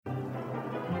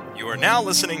You are now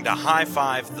listening to High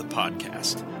Five the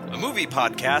Podcast, a movie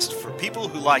podcast for people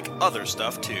who like other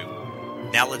stuff too.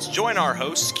 Now let's join our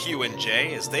hosts Q and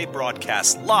J as they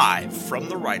broadcast live from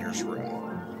the writer's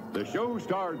room. The show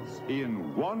starts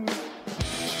in 1...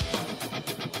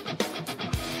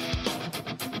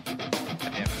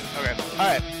 Okay.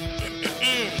 Alright.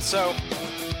 So,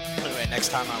 anyway, next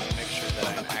time I will make sure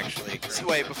that I'm actually correct. So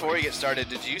wait, before we get started,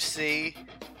 did you see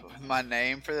my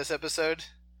name for this episode?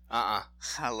 Uh-uh.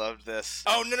 I loved this.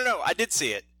 Oh, no. I did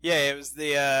see it. Yeah, it was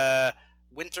the,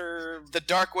 The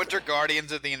Dark Winter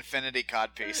Guardians of the Infinity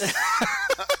Codpiece.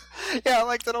 Yeah, I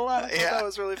liked it a lot. I thought Yeah. that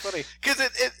was really funny. Because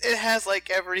it has, like,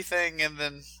 everything and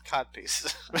then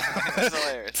codpiece. It's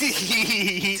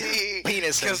hilarious.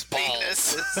 Penis and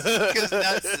balls. Because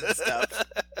nuts and stuff.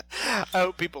 I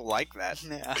hope people like that.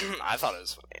 Yeah. I thought it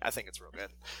was funny. I think it's real good.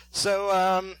 So,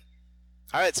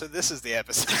 alright, so this is the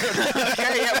episode.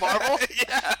 Okay, yeah, Marvel?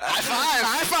 Yeah. High five!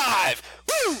 High five!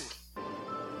 Woo!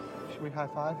 Should we high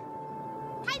five?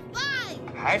 High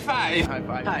five! High five! High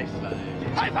five. High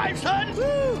five! High five, son!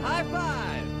 Woo! High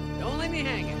five! Don't leave me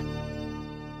hanging.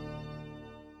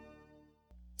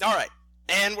 Alright,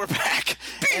 and we're back.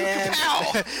 Pew, And-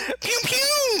 pow! Pew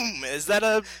pew! Is that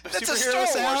a That's a superhero Star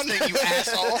Wars sound? thing, you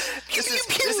asshole.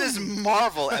 This is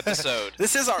Marvel episode.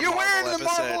 This is our You're Marvel wearing the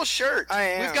episode. Marvel shirt. I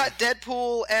am. We've got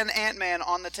Deadpool and Ant-Man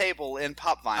on the table in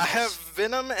pop vinyls. I have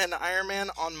Venom and Iron Man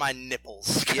on my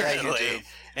nipples. Yeah, you currently, do.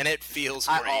 And it feels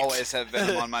I great. always have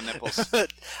Venom on my nipples.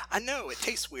 I know, it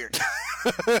tastes weird.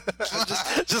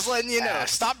 just letting you know.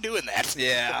 Stop doing that.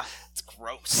 Yeah. It's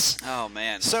gross. Oh,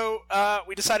 man. So,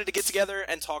 we decided to get together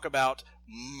and talk about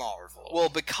Marvel. Well,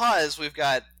 because we've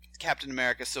got Captain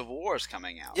America Civil War is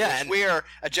coming out. Yeah, which and- we are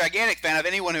a gigantic fan of.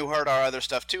 Anyone who heard our Other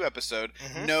Stuff 2 episode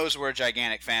Mhm. knows we're a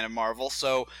gigantic fan of Marvel.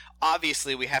 So,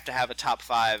 obviously, we have to have a top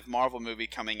 5 Marvel movie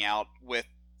coming out with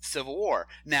Civil War.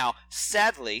 Now,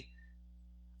 sadly,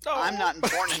 I'm not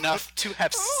important enough to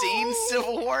have seen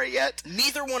Civil War yet.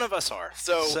 Neither one of us are.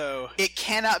 So it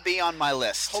cannot be on my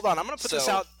list. hold on. I'm going to put this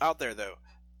So- out there, though.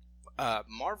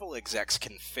 Marvel execs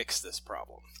can fix this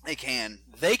problem. They can.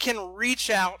 They can reach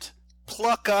out,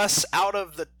 pluck us out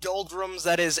of the doldrums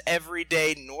that is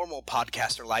everyday normal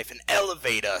podcaster life and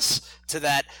elevate us to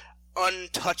that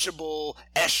untouchable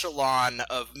echelon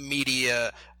of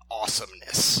media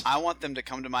awesomeness. I want them to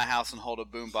come to my house and hold a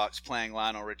boombox playing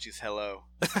Lionel Richie's Hello.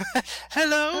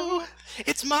 Hello,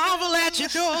 it's Marvel at your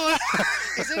door.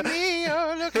 Is it me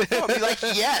you're looking for? I'll be like,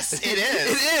 yes, it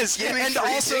is. It is. Give me And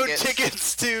free also tickets.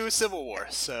 tickets to Civil War.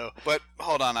 So, But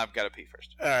hold on, I've got to pee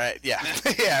first. all right, yeah.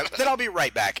 Yeah, then I'll be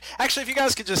right back. Actually, if you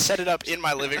guys could just set it up in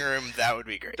my living room, that would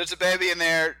be great. There's a baby in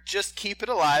there. Just keep it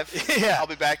alive. Yeah, I'll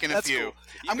be back in a that's few. cool.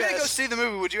 You I'm going to go guys- see the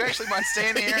movie. Would you actually mind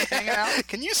staying here and hanging out?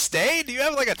 Can you stay? Do you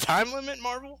have like a time limit,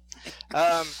 Marvel?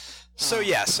 So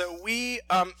we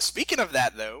speaking of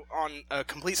that though, on a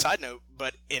complete side note,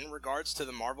 but in regards to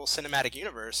the Marvel Cinematic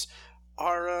Universe,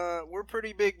 we're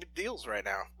pretty big deals right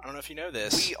now. I don't know if you know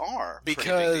this. We are. pretty big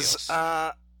because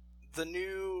deals. the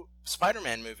new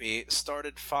Spider-Man movie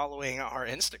started following our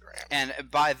Instagram. And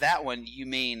by that one, you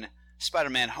mean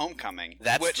Spider-Man Homecoming,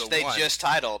 That's which the they one. just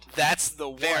titled. That's the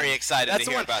one. Very excited That's to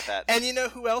the hear one. about that. And you know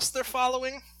who else they're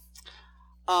following?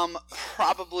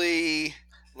 Probably,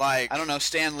 Like I don't know,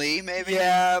 Stan Lee, maybe?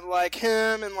 Yeah, like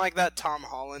him and like that Tom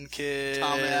Holland kid,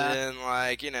 yeah. and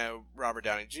like Robert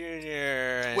Downey Jr.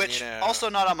 And, Which, also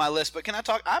not on my list, but can I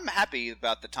talk? I'm happy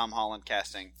about the Tom Holland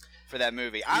casting for that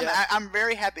movie. I'm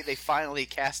very happy they finally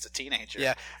cast a teenager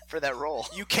Yeah. for that role.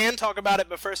 you can talk about it,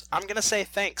 but first I'm gonna say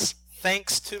thanks.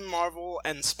 Thanks to Marvel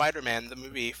and Spider-Man the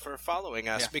movie for following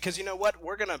us, Yeah. because you know what?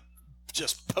 We're gonna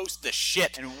just post the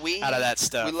shit And we out of that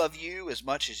stuff. We love you as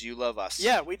much as you love us.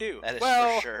 Yeah, we do. That is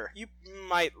well, for sure. You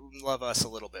might love us a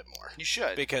little bit more. You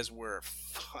should. Because we're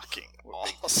fucking We're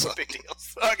awesome. big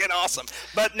deals. Fucking awesome.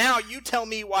 But now you tell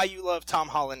me why you love Tom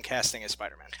Holland casting as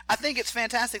Spider-Man. I think it's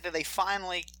fantastic that they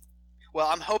finally, well,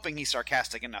 I'm hoping he's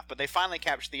sarcastic enough, but they finally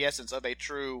captured the essence of a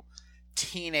true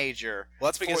teenager. Well,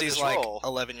 that's because for he's this like role.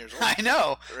 11 years old. I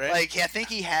know. Right? Like, I think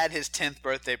he had his 10th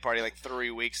birthday party like 3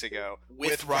 weeks ago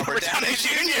with Robert Downey Jr.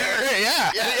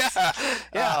 Yeah, Yes. yeah.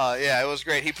 Oh, yeah, it was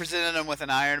great. He presented him with an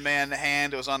Iron Man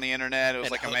hand. It was on the internet. It was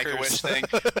And like a hookers. Make-A-Wish thing.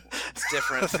 It's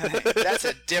different. That's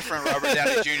a different Robert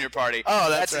Downey Jr. party. Oh,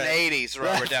 that's an right. 80s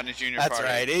Robert Downey Jr. That's party.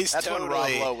 right. He's That's when Rob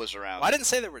totally- Lowe was around. Well, I didn't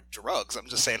say there were drugs. I'm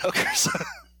just saying hookers.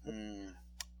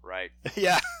 Right.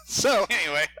 Yeah. So,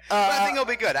 Anyway, but I think it'll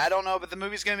be good. I don't know, but the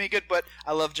movie's going to be good. But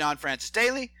I love John Francis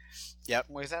Daly. Yep.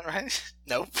 Wait, is that right?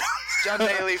 nope. John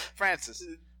Daly Francis.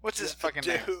 What's his fucking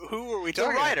name? Who are we The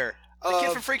talking writer The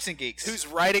kid from Freaks and Geeks. Who's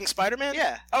writing Spider-Man?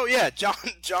 Yeah. Oh yeah,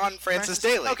 John Francis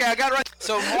Daly. Okay, I got it right.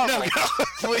 So Marvel,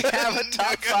 we have a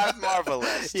top 5 Marvel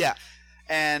list. Yeah.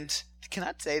 And can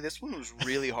I say this one was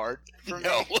really hard for me?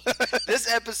 No.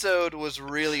 This episode was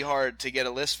really hard to get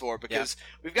a list for because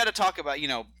we've got to talk about,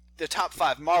 the top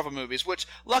 5 Marvel movies, which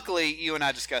luckily you and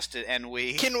I discussed it, and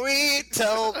we... Can we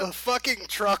tell the fucking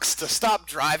trucks to stop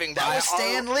driving by That was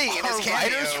Stan Lee in his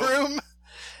writer's cameo. room?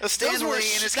 Stan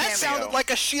Lee in his That cameo. sounded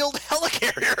like a SHIELD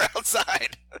helicarrier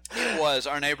outside. It was.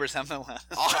 Our neighbors have no less.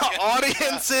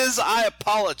 Audiences, I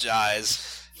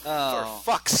apologize. Oh.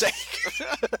 For fuck's sake.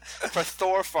 For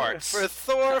Thor farts. For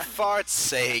Thor fart's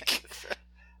sake.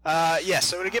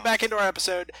 So to get back into our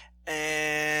episode,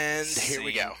 and here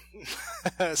we go.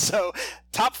 So,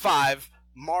 top 5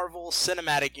 Marvel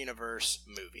Cinematic Universe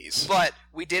movies. But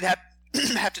we did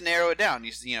have to narrow it down.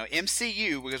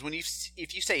 MCU, because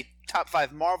if you say top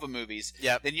 5 Marvel movies,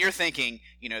 then you're thinking,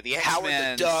 the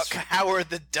X-Men, Howard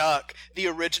the Duck, the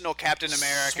original Captain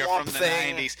America Swamp from the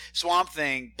Thing. 90s, Swamp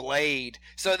Thing, Blade.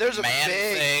 So there's a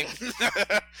Man-Thing.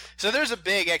 So there's a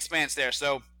big expanse there.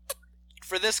 So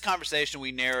for this conversation,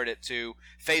 we narrowed it to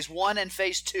Phase 1 and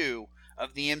Phase 2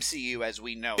 of the MCU as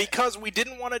we know it. Because we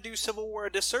didn't want to do Civil War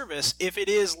a disservice if it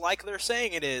is, like they're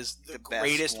saying it is, the best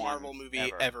greatest one Marvel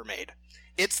movie ever made.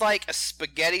 It's like a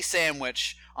spaghetti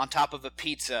sandwich on top of a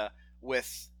pizza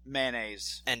with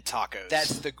mayonnaise. And tacos.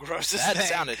 That's the grossest That thing.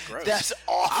 sounded gross. That's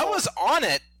awful. I was on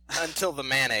it until the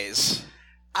mayonnaise.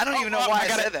 I don't even know why I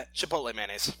said that. Chipotle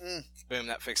mayonnaise. Boom,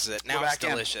 that fixes it. We're Now it's back in.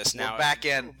 delicious. We're Now back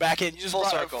in. Back in. You just Full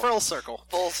brought it circle. Full circle.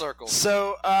 Full circle.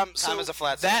 So, Time is a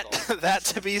flat circle. That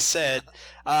to be said,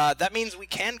 that means we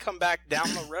can come back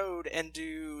down the road and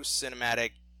do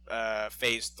cinematic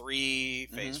Phase 3,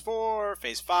 Phase 4,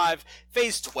 Phase 5,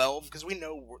 Phase 12, because we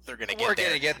know they're going to get there. We're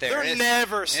going to get there. They're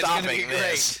never stopping gonna be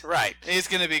this. great. Right. It's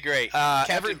going to be great.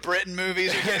 Captain Britain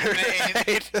movies are getting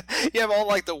made. Right. You have all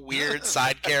like the weird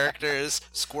side characters.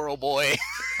 Squirrel Boy.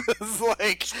 It's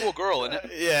like Squirrel Girl, isn't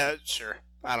it? Yeah, sure.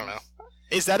 I don't know.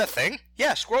 Is that a thing?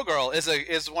 Yeah, Squirrel Girl is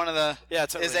one of the... Yeah,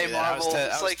 it's is a Marvel...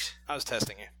 I was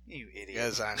testing you. You idiot.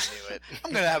 Because I knew it.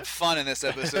 I'm going to have fun in this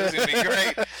episode. It's going to be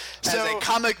great. As a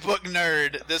comic book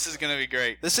nerd, this is going to be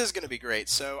great. This is going to be great.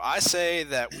 So I say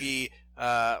that we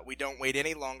don't wait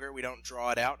any longer. We don't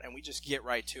draw it out, and we just get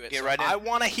right to it. Get right in. I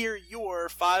want to hear your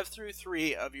 5 through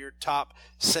 3 of your top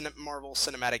Marvel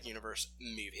Cinematic Universe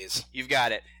movies. You've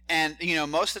got it. And,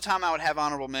 most of the time I would have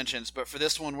honorable mentions, but for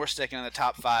this one, we're sticking in the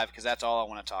top 5 because that's all I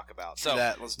want to talk about. So,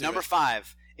 Let's do number it.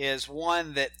 5 is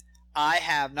one that I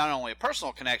have not only a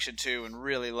personal connection to and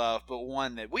really love, but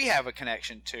one that we have a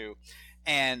connection to,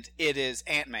 and it is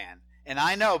Ant-Man. And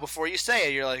I know, before you say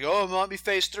it, you're like, oh, it might be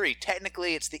Phase 3.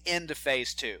 Technically, it's the end of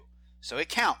Phase 2. So it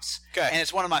counts. Okay. And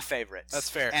it's one of my favorites. That's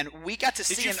fair. And we got to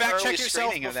Did see you an fact early check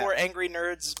yourself screening of that. before angry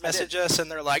nerds message us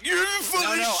and they're like, you're full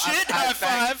of shit, I high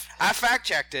five? I fact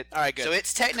checked it. All right, good. So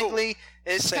it's technically,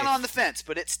 it's Safe. kind of on the fence,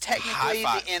 but it's technically High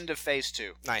five. the end of Phase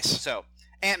 2. Nice. So,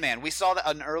 Ant-Man, we saw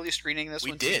an early screening of this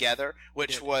We one did. together,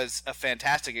 which was a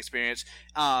fantastic experience.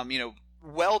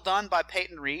 Well done by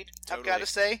Peyton Reed, I've got Totally. to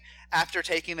say, after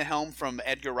taking the helm from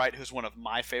Edgar Wright, who's one of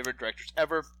my favorite directors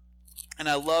ever. And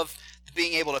I love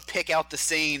being able to pick out the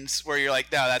scenes where you're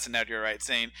like, no, that's an Edgar Wright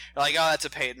scene. You're like, oh, that's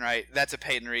a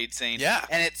Peyton Reed scene. Yeah.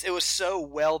 And it was so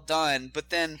well done. But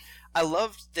then I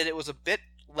loved that it was a bit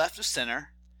left of center.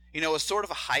 It was sort of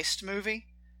a heist movie.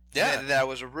 Yeah. That I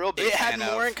was a real big It had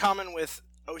fan more of. in common with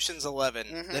Ocean's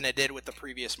 11 than it did with the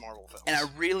previous Marvel films. And I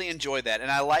really enjoyed that. And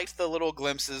I liked the little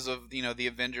glimpses of, the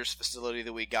Avengers facility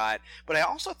that we got. But I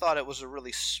also thought it was a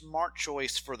really smart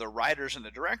choice for the writers and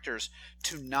the directors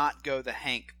to not go the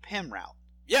Hank Pym route.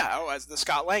 Yeah, as the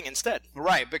Scott Lang instead.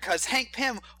 Right, because Hank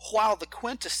Pym, while the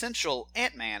quintessential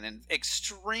Ant-Man and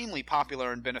extremely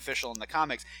popular and beneficial in the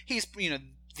comics, he's,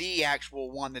 the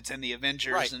actual one that's in the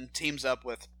Avengers and teams up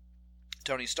with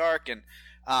Tony Stark. And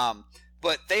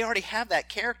but they already have that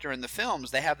character in the films.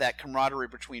 They have that camaraderie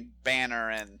between Banner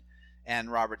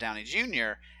and Robert Downey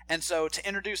Jr. And so to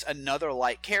introduce another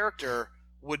light character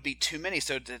would be too many.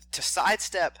 So to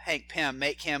sidestep Hank Pym,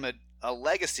 make him a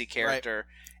legacy character,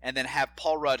 and then have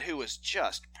Paul Rudd, who was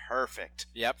just perfect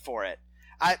for it.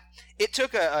 It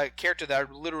took a character that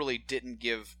I literally didn't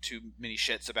give too many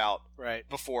shits about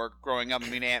before growing up. I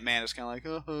mean, Ant-Man is kind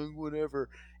of like, whatever.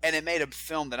 And it made a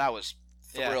film that I was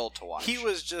thrilled to watch. He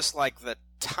was just like the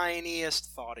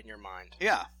tiniest thought in your mind.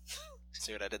 Yeah.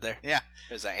 See what I did there? Yeah.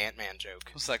 It was an Ant-Man joke.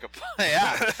 It was like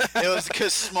it was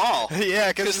because small. Yeah,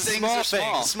 because things are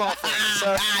small. Small things.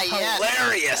 So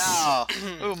hilarious.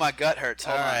 Oh, my gut hurts.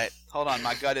 All right. Hold on,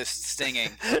 my gut is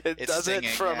stinging. It does stinging,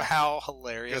 it from how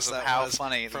hilarious because of that how was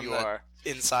funny from you the are.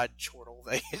 inside chortle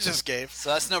they just gave. So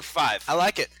that's number 5. I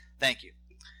like it. Thank you.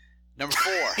 Number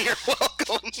 4. You're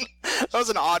welcome. That was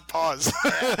an odd pause.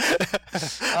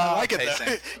 I like it though.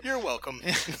 pacing. You're welcome.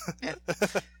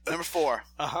 Number 4.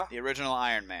 Uh-huh. The original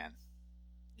Iron Man.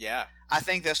 Yeah. I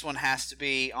think this one has to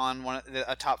be on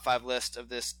a top 5 list of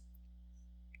this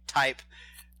type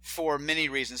for many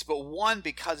reasons, but one,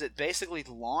 because it basically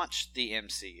launched the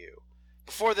MCU.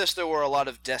 Before this, there were a lot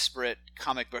of desperate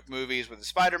comic book movies with the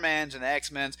Spider-Mans and the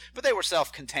X-Men's, but they were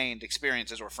self-contained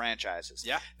experiences or franchises.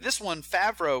 Yeah. This one,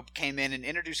 Favreau came in and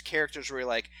introduced characters where you're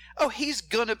like, oh, he's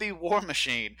gonna be War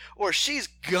Machine, or she's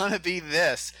gonna be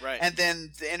this. Right. And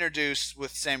then introduced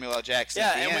with Samuel L. Jackson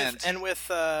at the end. With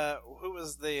who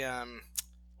was the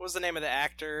what was the name of the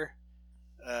actor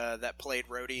that played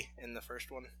Rhodey in the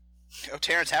first one? Oh,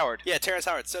 Terrence Howard. Yeah, Terrence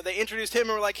Howard. So they introduced him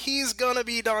and were like, he's gonna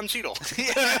be Don Cheadle.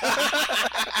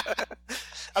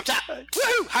 Up top.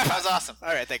 Woo! High five. That was awesome.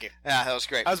 All right, thank you. Yeah, that was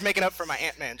great. I was making up for my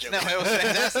Ant-Man joke. No, it was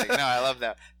fantastic. No, I love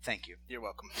that. Thank you. You're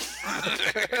welcome.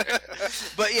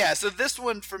 But yeah, so this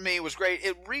one for me was great.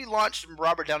 It relaunched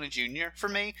Robert Downey Jr. for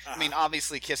me. Uh-huh. I mean,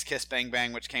 obviously, Kiss Kiss Bang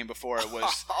Bang, which came before it,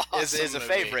 was Awesome is a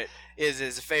movie. favorite. Is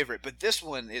a favorite. But this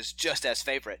one is just as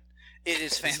favorite. It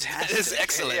is fantastic. It is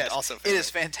excellent. Yes, Also, it is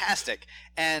fantastic.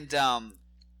 And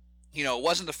you know, it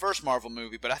wasn't the first Marvel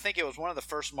movie, but I think it was one of the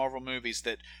first Marvel movies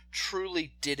that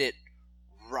truly did it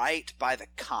right by the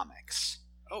comics.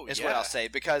 Oh, is yeah. what I'll say.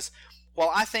 Because while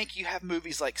I think you have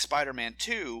movies like Spider-Man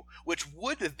 2, which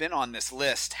would have been on this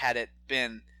list had it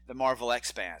been the Marvel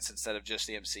Expanse instead of just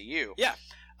the MCU. Yeah.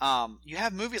 You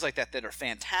have movies like that are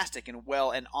fantastic and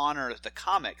honor the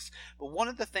comics. But one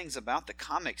of the things about the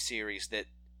comic series that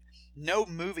no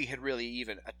movie had really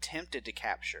even attempted to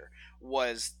capture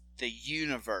was the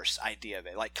universe idea of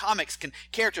it. Like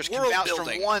characters can World bounce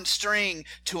building. from one string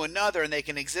to another, and they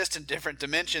can exist in different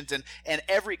dimensions, and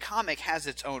every comic has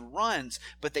its own runs,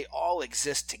 but they all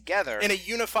exist together In a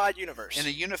unified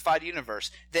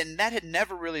universe. Then that had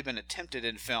never really been attempted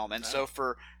in film. And so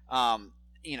for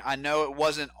you know, I know it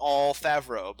wasn't all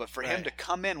Favreau, but for him Right. to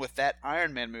come in with that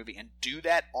Iron Man movie and do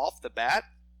that off the bat,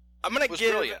 I'm gonna was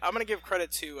give brilliant. I'm gonna give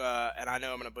credit to and I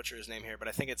know I'm gonna butcher his name here, but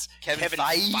I think it's Kevin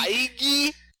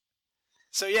Feige?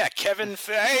 So yeah, Kevin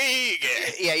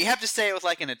Feige. Yeah, you have to say it with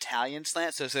like an Italian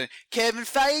slant, so it's a Kevin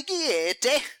Feige.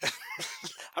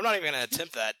 I'm not even gonna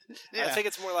attempt that. Yeah. I think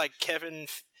it's more like Kevin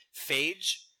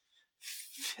Feige.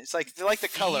 It's like they like the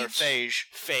color Feige.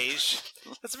 Feige.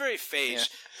 That's very Feige. Yeah.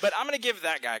 But I'm going to give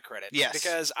that guy credit. Yes.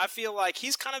 Because I feel like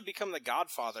he's kind of become the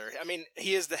godfather. I mean,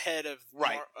 he is the head of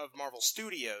of Marvel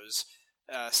Studios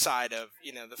side of,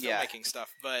 you know, the filmmaking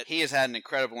stuff. But He has had an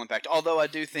incredible impact. Although I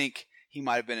do think he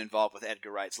might have been involved with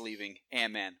Edgar Wright's leaving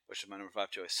Ant-Man, which is my number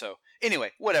 5 choice. So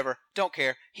anyway, whatever. Don't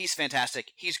care. He's fantastic.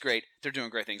 He's great. They're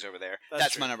doing great things over there.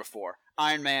 That's true. my number 4.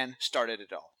 Iron Man started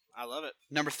it all. I love it.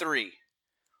 Number 3.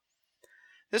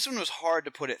 This one was hard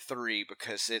to put at 3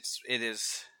 because it's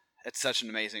such an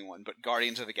amazing one, but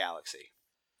Guardians of the Galaxy.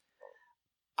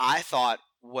 I thought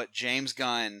what James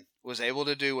Gunn was able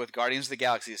to do with Guardians of the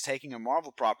Galaxy is taking a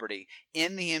Marvel property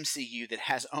in the MCU that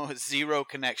has zero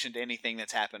connection to anything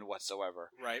that's happened whatsoever.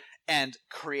 Right. And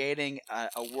creating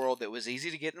a world that was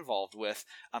easy to get involved with,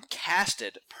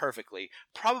 casted perfectly,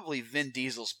 probably Vin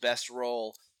Diesel's best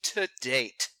role to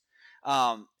date.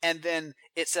 And then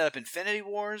it set up Infinity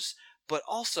Wars, but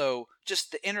also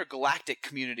just the intergalactic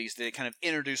communities that it kind of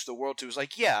introduced the world to. It was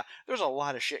like, yeah, there's a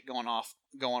lot of shit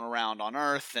going around on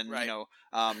Earth, and Right. you know,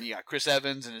 you got Chris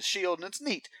Evans and his shield, and it's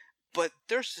neat. But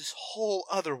there's this whole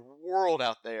other world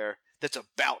out there that's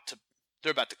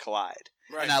they're about to collide.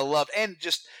 Right. And I loved, and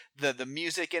just the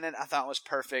music in it, I thought was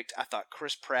perfect. I thought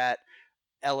Chris Pratt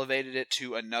elevated it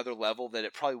to another level that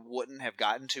it probably wouldn't have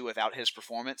gotten to without his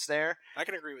performance there. I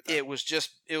can agree with that.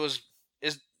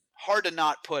 It's hard to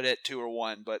not put it 2 or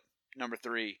 1, but number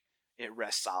 3, it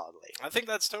rests solidly. I think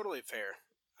that's totally fair.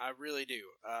 I really do.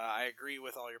 I agree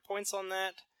with all your points on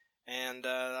that, and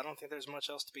I don't think there's much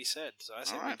else to be said. So I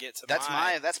say All we right. get to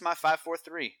That's my 5, 4,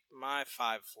 3. my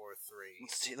 5, 4,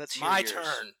 3. Let's hear My yours.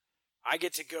 turn. I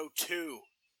get to go 2.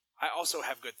 I also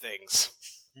have good things.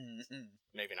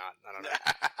 Maybe not. I don't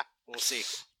know. We'll see.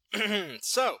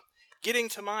 So, getting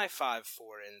to my 5, 4,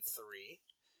 and 3,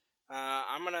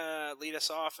 I'm going to lead us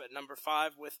off at number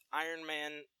 5 with Iron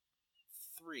Man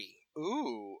 3.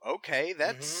 Ooh, okay,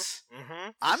 that's... Mm-hmm.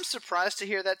 I'm surprised to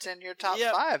hear that's in your top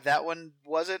Yep. 5. That one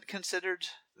wasn't considered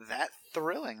that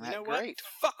thrilling, You that know great.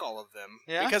 what? Fuck all of them.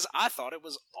 Yeah? Because I thought it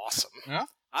was awesome. Yeah?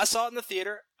 I saw it in the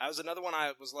theater. I was another one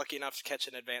I was lucky enough to catch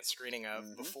an advanced screening of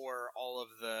Mhm. before all of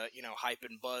the, hype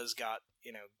and buzz got,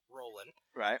 rolling.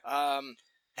 Right.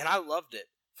 And I loved it.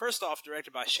 First off,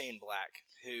 directed by Shane Black,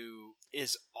 who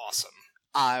is awesome.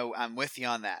 I'm with you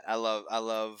on that. I love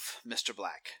Mr.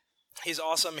 Black. He's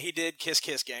awesome. He did Kiss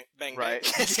Kiss Gang Bang Bang. Right.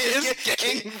 Kiss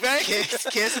Gang Bang.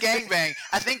 Kiss Gang Bang.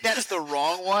 I think that's the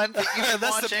wrong one that you've been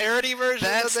That's watching. the parody version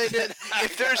that they did.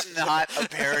 If there's not a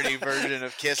parody version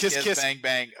of Kiss Bang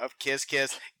Bang of Kiss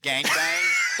Gang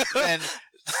Bang, then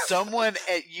someone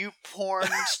at YouPorn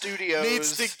Studios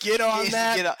needs to get on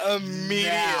that immediately.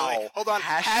 Now. Hold on.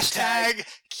 Hashtag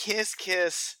Kiss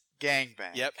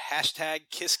Gangbang. Yep. Hashtag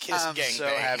Kiss Kiss I'm Gangbang. so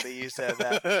happy you said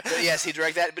that. But yes, he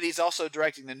directed that, but he's also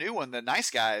directing the new one, The Nice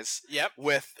Guys. Yep.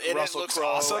 With And Russell it looks Crowe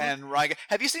awesome. and Ryan.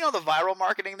 Have you seen all the viral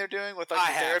marketing they're doing with like I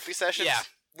the have. therapy sessions? Yeah.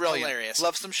 Brilliant. Hilarious.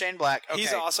 Love some Shane Black. Okay.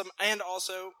 He's awesome. And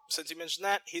also, since you mentioned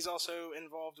that, he's also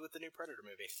involved with the new Predator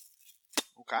movie.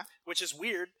 Okay. Which is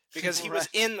weird because he was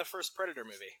in the first Predator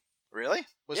movie. Really?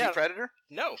 Was Yeah. he Predator?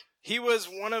 No, he was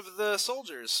one of the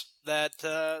soldiers that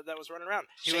was running around.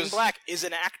 He Shane was- Black is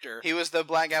an actor. He was the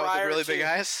black guy with the Prior really big to-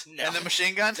 eyes No. and the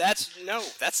machine guns?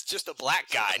 That's just a black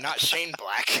guy, not Shane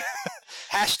Black.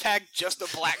 Hashtag just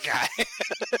a black guy.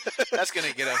 That's going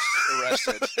to get us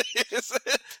arrested.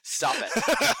 Stop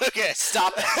it. Okay,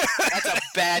 Stop it. That's a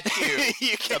bad cue.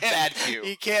 you It's a can't, bad cue.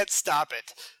 You can't stop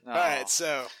it. No. All right,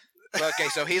 so Okay,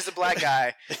 so he's the black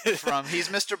guy he's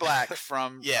Mr. Black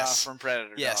from Yes. from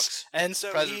Predator yes, Dogs. and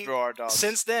so Predator Dogs.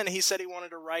 since then he said he wanted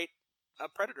to write a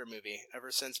Predator movie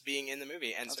ever since being in the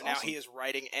movie, and That's so now awesome. he is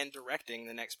writing and directing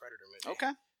the next Predator movie.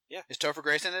 Okay. Yeah. Is Topher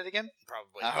Grace in it again?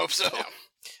 Probably. I hope so.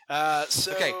 No.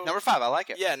 So Okay, number 5. I like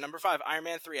it. Yeah, number 5, Iron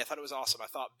Man 3. I thought it was awesome. I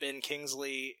thought Ben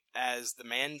Kingsley as the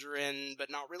Mandarin, but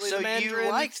not really So the Mandarin.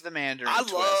 you liked the Mandarin I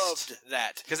twist. loved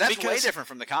that. Because that's way different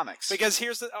from the comics. Because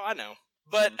here's the... Oh, I know.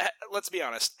 But let's be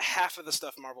honest. Half of the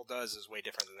stuff Marvel does is way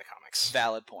different than the comics.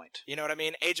 Valid point. You know what I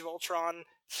mean? Age of Ultron,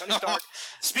 Tony Stark.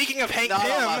 Speaking of Hank Not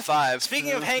Pym... on my 5.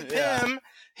 Speaking of Hank Yeah. Pym...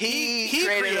 He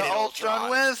created Ultron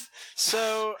with...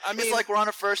 So, I mean... It's like we're on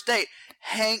a first date.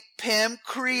 Hank Pym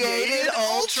created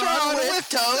Ultron with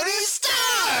Tony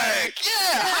Stark!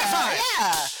 Yeah! High five!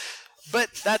 Yeah! But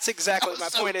that's exactly my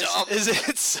so point. dumb. Is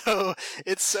it's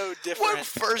so different. What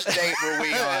first date were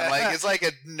we on? Like, it's like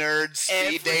a nerd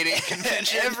speed dating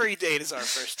convention. Every date is our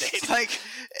first date. It's like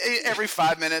every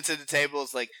 5 minutes at the table,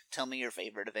 it's like, tell me your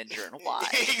favorite Avenger and why.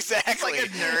 Exactly. It's like a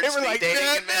nerd And we're speed like, dating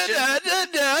da, convention. da, da,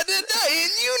 da, da, da, in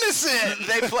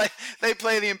unison. They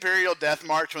play the Imperial Death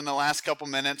March when the last couple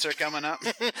minutes are coming up.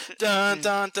 Dun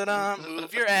dun dun dun.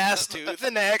 Move your ass to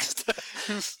the next.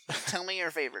 Tell me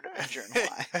your favorite Avenger and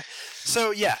why.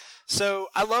 So yeah. So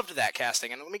I loved that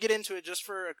casting, and let me get into it just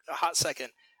for a hot second.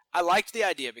 I liked the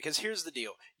idea because here's the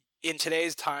deal: in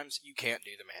today's times, you can't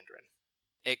do the Mandarin.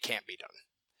 It can't be done.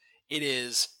 It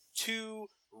is too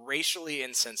racially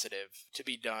insensitive to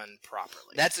be done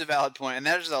properly. That's a valid point, and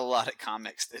there's a lot of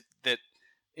comics that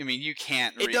I mean, you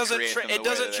can't. It doesn't. recreate them the It way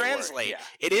doesn't that they work. translate. Yeah.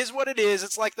 It is what it is.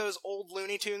 It's like those old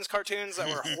Looney Tunes cartoons that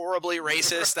were horribly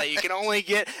racist that you can only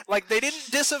get. Like they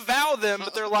didn't disavow them,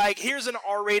 but they're like, here's an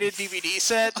R-rated DVD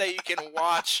set that you can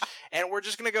watch, and we're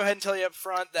just gonna go ahead and tell you up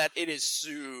front that it is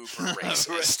super It's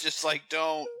racist. just like,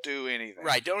 don't do anything.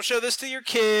 Right? Don't show this to your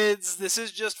kids. This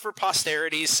is just for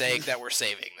posterity's sake that we're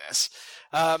saving this.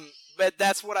 But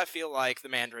that's what I feel like the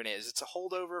Mandarin is. It's a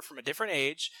holdover from a different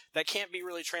age that can't be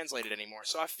really translated anymore.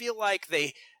 So I feel like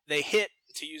they hit,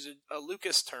 to use a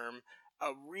Lucas term,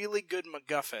 a really good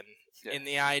MacGuffin in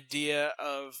the idea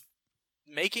of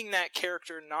making that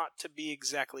character not to be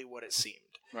exactly what it seemed.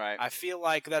 Right. I feel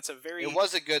like that's a very... It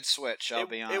was a good switch, I'll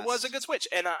be honest. It was a good switch,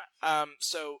 and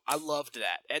so I loved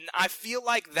that. And I feel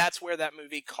like that's where that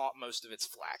movie caught most of its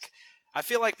flack. I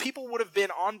feel like people would have been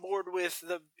on board with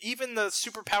even the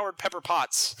superpowered Pepper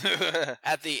Potts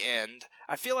at the end.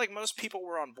 I feel like most people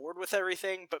were on board with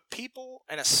everything, but people,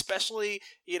 and especially,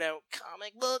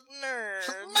 comic book nerds.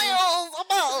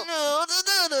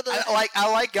 I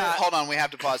like hold on, we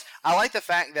have to pause. I like the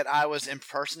fact that I was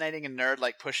impersonating a nerd,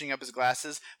 like pushing up his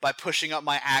glasses by pushing up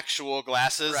my actual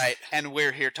glasses. Right. And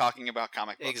we're here talking about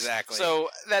comic books. Exactly. So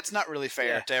that's not really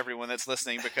fair Yeah. to everyone that's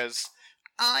listening because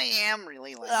I am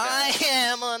really like that. I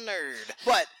am a nerd.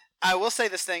 But I will say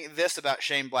this about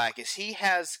Shane Black is he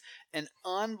has an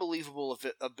unbelievable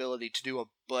ability to do a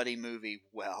buddy movie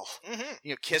well.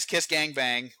 Mm-hmm. Kiss Kiss Gang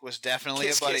Bang was definitely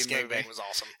Kiss a buddy Kiss movie. Gang Bang was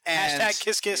awesome. And Hashtag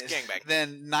Kiss Kiss Gang Bang.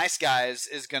 Then Nice Guys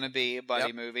is going to be a buddy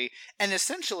Yep. movie. And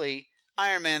essentially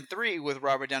Iron Man 3 with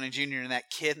Robert Downey Jr. and that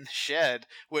kid in the shed,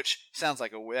 which sounds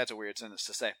like that's a weird sentence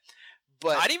to say.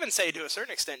 But I'd even say to a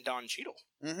certain extent Don Cheadle.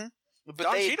 Mhm. But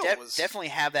Don they Cheadle was- definitely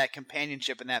have that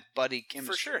companionship and that buddy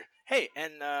chemistry. For sure. Hey,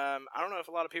 and I don't know if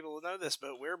a lot of people know this,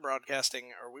 but we're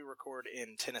broadcasting, or we record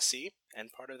in Tennessee, and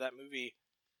part of that movie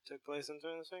took place in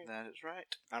 2016. That is right.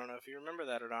 I don't know if you remember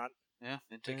that or not, Yeah,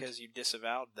 it did. because you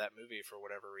disavowed that movie for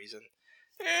whatever reason.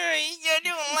 I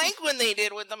don't like when they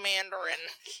did with the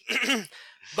Mandarin.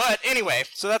 But anyway,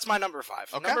 so that's my number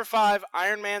 5. Okay. Number 5,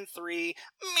 Iron Man 3,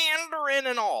 Mandarin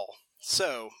and all.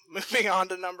 So, moving on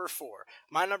to number 4.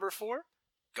 My number 4,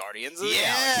 Guardians of the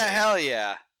Galaxy. hell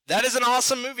yeah. That is an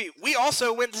awesome movie. We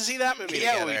also went to see that movie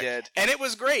Yeah, together. we did. And it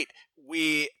was great.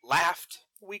 We laughed,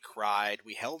 we cried,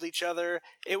 we held each other.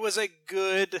 It was a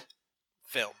good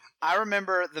film. I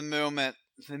remember the moment.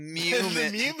 I remember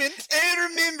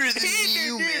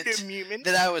the moment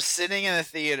that I was sitting in a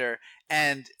theater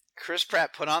and Chris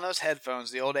Pratt put on those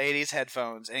headphones, the old 80s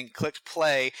headphones, and clicked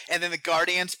play, and then the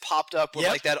Guardians popped up with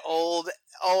like that old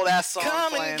ass song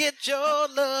Come playing. and get your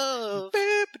love.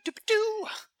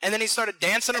 And then he started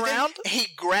dancing And then around. he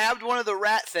grabbed one of the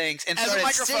rat things and As a started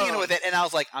microphone. singing with it, and I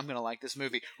was like, I'm going to like this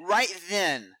movie. Right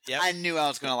then, Yep. I knew I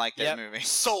was going to like that Yep. movie.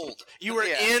 Sold. You were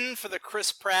Yeah. in for the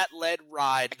Chris Pratt-led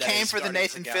ride. that Came is for the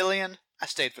Guardians Nathan of the Galaxy. Fillion. I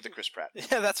stayed for the Chris Pratt.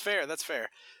 Yeah, that's fair. That's fair.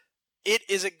 It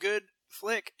is a good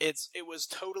flick. It was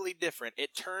totally different.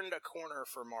 It turned a corner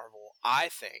for Marvel, I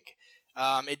think.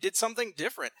 It did something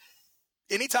different.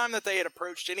 Anytime that they had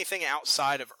approached anything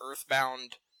outside of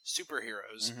Earthbound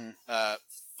superheroes,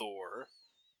 Thor,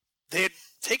 they had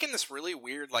taken this really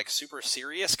weird, like, super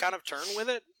serious kind of turn with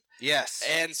it. Yes.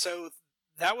 And so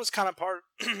that was kind of part,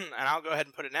 and I'll go ahead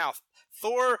and put it now.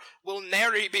 Thor will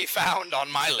nary be found on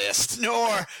my list.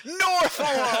 Nor Thor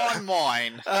on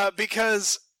mine.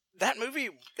 Because that movie,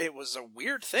 it was a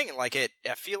weird thing. Like,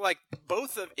 I feel like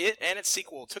both of it and its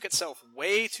sequel took itself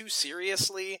way too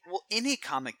seriously. Well, any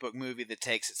comic book movie that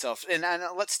takes itself, and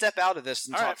let's step out of this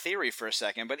and All talk right. theory for a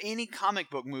second, but any comic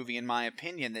book movie, in my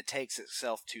opinion, that takes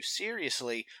itself too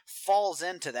seriously falls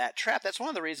into that trap. That's one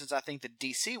of the reasons I think the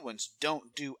DC ones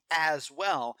don't do as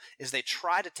well, is they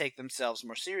try to take themselves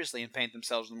more seriously and paint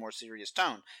themselves in a more serious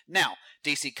tone. Now,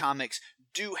 DC Comics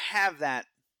do have that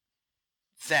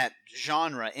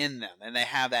genre in them, and they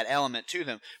have that element to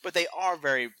them, but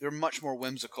they're much more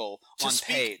whimsical on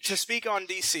page. To speak on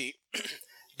DC,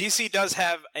 DC does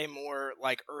have a more,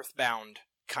 like, Earthbound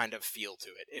kind of feel to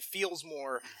it. It feels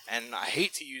more, and I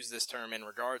hate to use this term in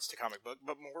regards to comic book,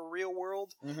 but more real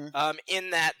world,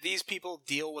 in that these people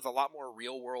deal with a lot more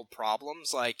real world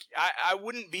problems. Like, I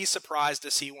wouldn't be surprised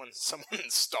to see when someone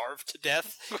starved to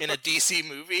death in a DC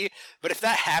movie, but if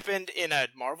that happened in a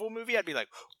Marvel movie, I'd be like,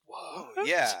 whoa.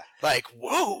 Yeah. Like,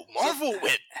 whoa, Marvel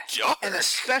went dark. And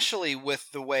especially with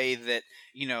the way that,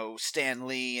 Stan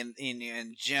Lee and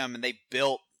Jim, and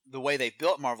the way they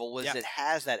built Marvel was it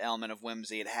has that element of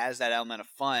whimsy, it has that element of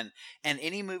fun, and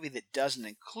any movie that doesn't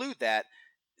include that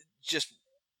just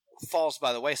falls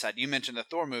by the wayside. You mentioned the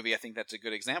Thor movie. I think that's a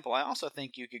good example. I also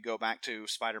think you could go back to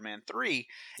Spider-Man 3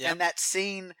 and that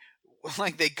scene,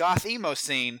 like the goth emo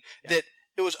scene, that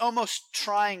it was almost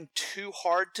trying too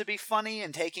hard to be funny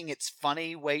and taking its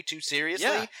funny way too seriously.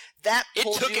 Yeah. That It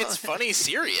pulled took you its funny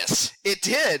serious. It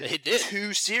did. It did.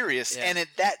 Too serious. Yeah. And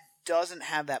that doesn't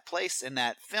have that place in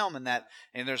that film, and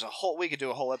there's we could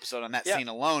do a whole episode on that scene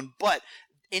alone, but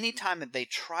anytime that they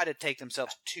try to take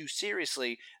themselves too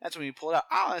seriously, that's when you pull it out.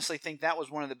 I honestly think that was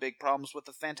one of the big problems with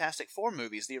the Fantastic Four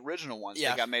movies, the original ones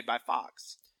that got made by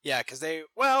Fox. Yeah, because I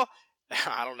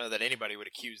don't know that anybody would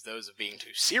accuse those of being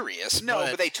too serious. No,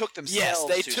 but they took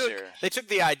themselves too serious. They took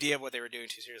the idea of what they were doing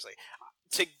too seriously.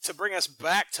 To bring us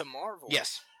back to Marvel,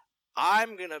 Yes.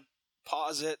 I'm going to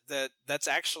posit that that's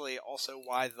actually also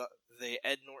why the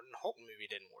Ed Norton Hulk movie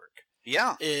didn't work.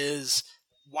 Yeah. Is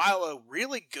while a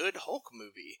really good Hulk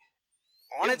movie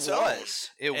on its own,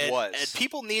 and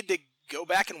people need to go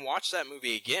back and watch that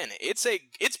movie again.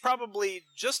 It's probably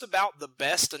just about the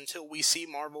best until we see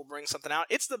Marvel bring something out.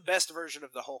 It's the best version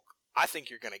of the Hulk I think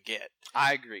you're going to get.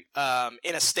 I agree.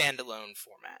 In a standalone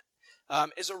format.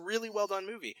 Is a really well done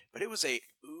movie, but it was a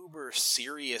uber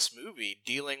serious movie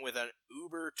dealing with an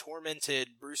uber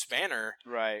tormented Bruce Banner,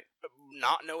 Right.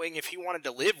 not knowing if he wanted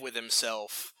to live with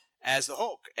himself as the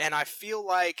Hulk. And I feel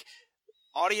like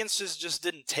audiences just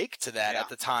didn't take to that at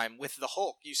the time with the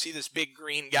Hulk. You see this big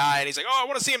green guy, and he's like, "Oh, I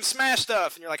want to see him smash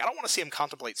stuff," and you're like, "I don't want to see him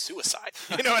contemplate suicide."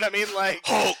 You know what I mean? Like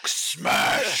Hulk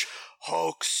smash.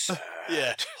 Hulk sad.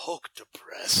 Yeah, Hulk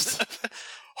depressed.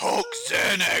 Hulk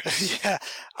Xanax. Yeah,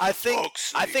 I Hulk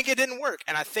sleep. think it didn't work,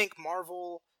 and I think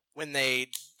Marvel, when they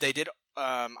did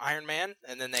Iron Man,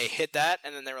 and then they hit that,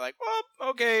 and then they were like, "Well,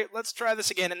 okay, let's try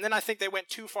this again," and then I think they went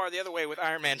too far the other way with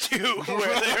Iron Man 2,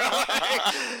 where they were like,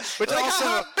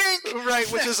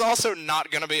 which is also not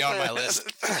going to be on my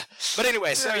list. But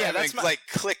anyway, so yeah, that's like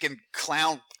clicking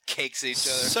clown cakes each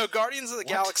other. So Guardians of the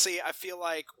Galaxy, I feel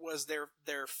like, was their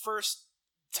first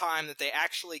time that they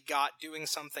actually got doing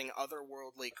something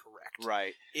otherworldly correct.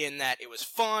 Right. In that it was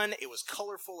fun, it was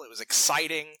colorful, it was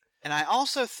exciting. And I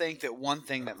also think that one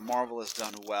thing that Marvel has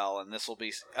done well, and this will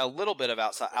be a little bit of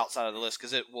outside of the list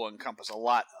because it will encompass a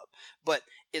lot of, but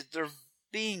is they're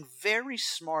being very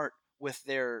smart with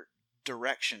their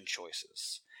direction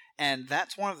choices. And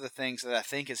that's one of the things that I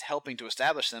think is helping to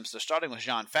establish them. So starting with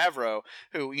Jon Favreau,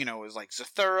 who, is like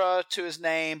Zathura to his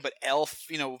name, but Elf,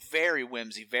 very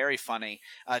whimsy, very funny.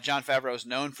 Jon Favreau is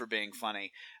known for being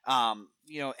funny. And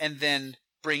then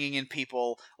bringing in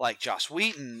people like Joss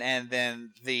Whedon and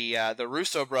then the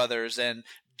Russo brothers and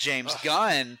James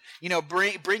Gunn,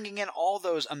 bringing in all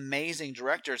those amazing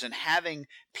directors and having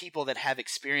people that have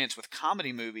experience with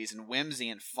comedy movies and whimsy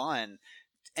and fun,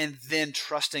 and then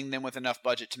trusting them with enough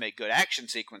budget to make good action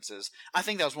sequences. I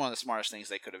think that was one of the smartest things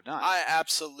they could have done. I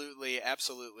absolutely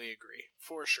agree.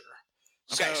 For sure.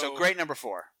 Okay, so great number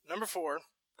 4. Number 4,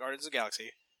 Guardians of the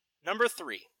Galaxy. Number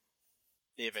 3,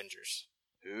 The Avengers.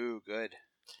 Ooh, good.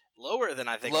 Lower than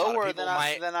I think Lower a lot of people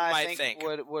than I might think.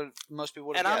 Would most people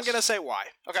would have guessed. I'm going to say why.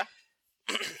 Okay.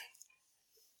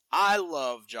 I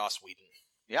love Joss Whedon.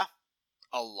 Yeah.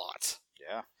 A lot.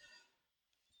 Yeah.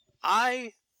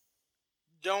 I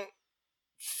don't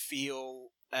feel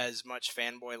as much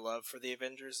fanboy love for the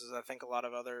Avengers as I think a lot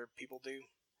of other people do.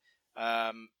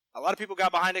 A lot of people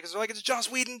got behind it because they're like, it's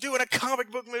Joss Whedon doing a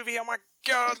comic book movie. Oh my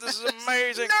god, this is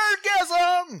amazing.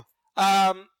 Nerdgasm!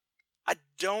 I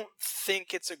don't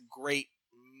think it's a great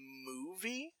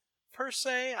movie, per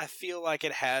se. I feel like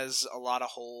it has a lot of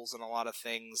holes and a lot of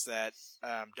things that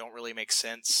don't really make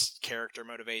sense. Character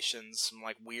motivations, some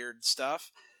like weird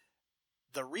stuff.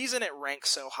 The reason it ranks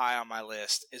so high on my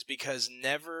list is because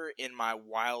never in my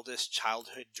wildest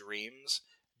childhood dreams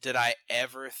did I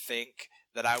ever think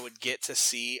that I would get to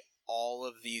see all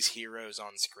of these heroes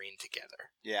on screen together.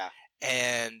 Yeah.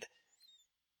 And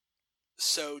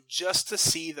so just to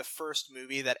see the first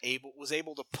movie that was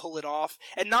able to pull it off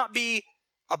and not be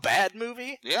a bad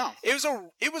movie. Yeah. It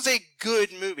was a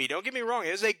good movie. Don't get me wrong.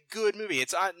 It was a good movie.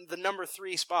 It's on the number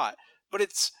 3 spot.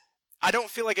 But I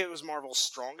don't feel like it was Marvel's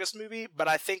strongest movie, but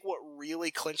I think what really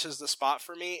clinches the spot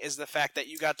for me is the fact that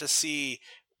you got to see,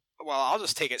 well, I'll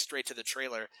just take it straight to the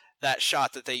trailer, that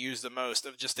shot that they use the most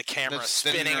of just the camera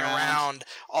spinning around,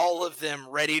 all of them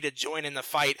ready to join in the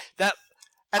fight.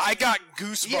 I got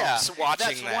goosebumps watching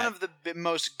that. That's one of the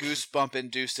most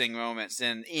goosebump-inducing moments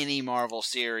in any Marvel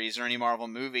series or any Marvel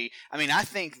movie. I mean, I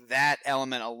think that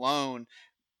element alone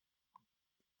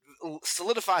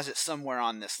solidifies it somewhere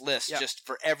on this list just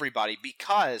for everybody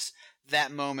because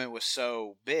that moment was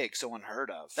so big, so unheard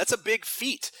of. That's a big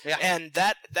feat. Yeah. And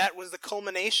that was the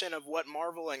culmination of what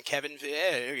Marvel and Kevin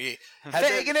Feige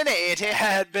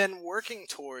had been working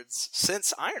towards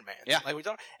since Iron Man. Yeah. Like we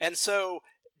talked. And so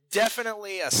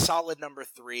definitely a solid number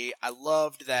 3. I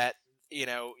loved that,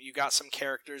 you got some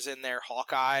characters in there.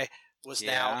 Hawkeye was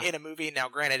now in a movie. Now,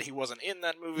 granted, he wasn't in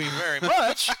that movie very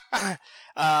much.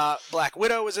 Black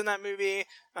Widow was in that movie.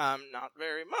 Not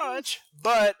very much.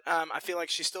 But I feel like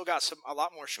she still got a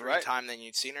lot more screen time than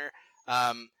you'd seen her.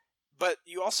 But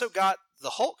you also got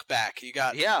the Hulk back. You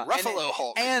got Ruffalo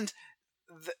Hulk. And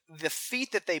the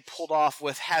feat that they pulled off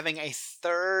with having a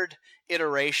third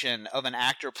iteration of an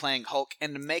actor playing Hulk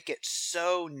and to make it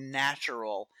so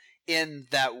natural in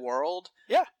that world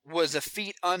was a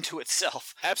feat unto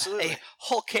itself. Absolutely. A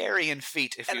Hulkarian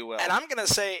feat, if you will. And I'm going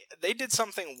to say they did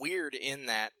something weird in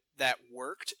that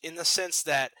worked in the sense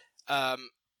that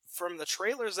from the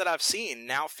trailers that I've seen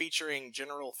now featuring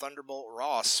General Thunderbolt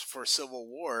Ross for Civil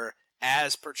War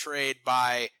as portrayed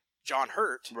by John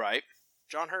Hurt. Right.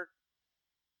 John Hurt?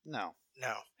 No.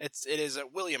 It is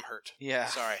William Hurt. Yeah.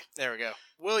 Sorry. There we go.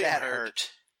 William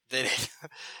Hurt. Did it.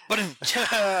 But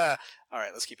all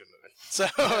right, let's keep it moving. So,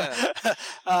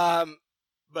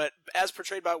 but as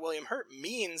portrayed by William Hurt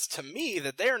means to me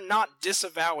that they're not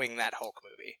disavowing that Hulk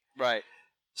movie. Right.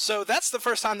 So that's the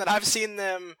first time that I've seen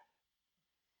them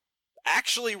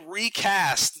actually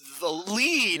recast the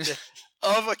lead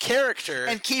of a character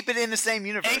and keep it in the same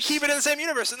universe.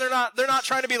 And they're not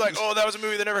trying to be like, oh, that was a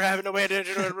movie that never happened. Nobody did.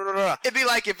 It'd be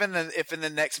like if in the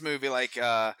next movie, like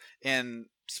in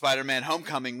Spider-Man: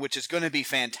 Homecoming, which is going to be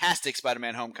fantastic.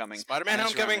 Spider-Man: Homecoming.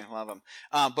 Homecoming, love him.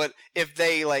 But if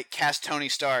they like cast Tony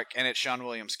Stark and it's Seann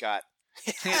William Scott,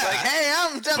 He's like, hey,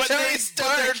 I'm Tony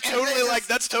Stark. They're totally like,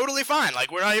 that's totally fine.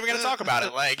 Like, we're not even going to talk about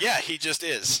it. Like, yeah, he just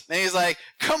is. And he's like,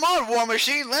 come on, War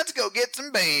Machine, let's go get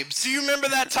some babes. Do you remember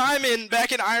that time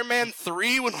back in Iron Man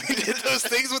 3 when we did those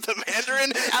things with the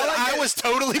Mandarin? I was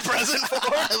totally present for.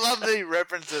 I love the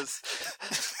references.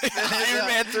 Iron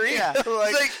Man 3? Yeah. It's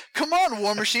like, come on,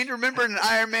 War Machine. Remember in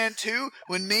Iron Man 2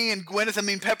 when me and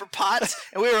Pepper Potts,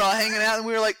 and we were all hanging out and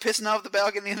we were like pissing off the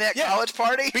balcony in that college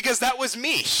party? Because that was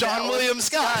me, Sean William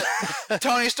Scott.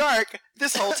 Tony Stark,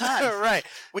 this whole time. Right.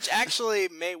 Which actually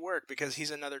may work because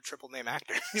he's another triple name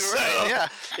actor. So, yeah.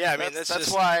 Yeah, I mean,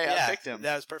 that's why I picked him.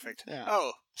 That was perfect. Yeah.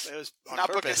 Oh, it was on not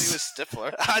purpose. because he was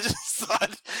Stifler. I just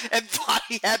thought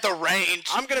he had the range.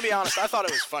 I'm going to be honest, I thought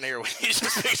it was funnier when you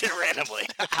just picked it randomly.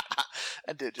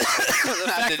 I did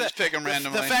just pick him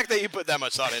randomly. The fact that you put that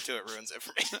much thought into it ruins it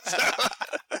for me.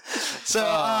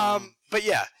 But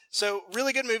yeah, so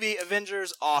really good movie.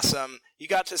 Avengers, awesome. You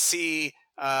got to see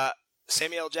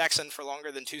Samuel L. Jackson for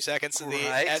longer than 2 seconds at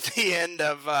the end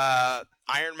of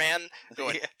Iron Man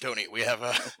going, Tony, we have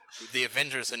the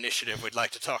Avengers Initiative we'd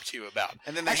like to talk to you about.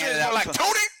 And then they handed out like,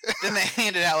 Tony! Then they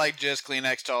handed out like just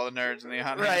Kleenex to all the nerds in the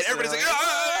audience. Right, everybody's like,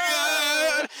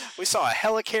 ah! We saw a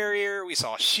helicarrier, we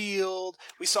saw S.H.I.E.L.D.,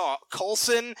 we saw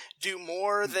Coulson do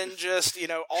more than just,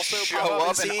 also show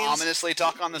up and ominously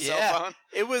talk on the cell phone.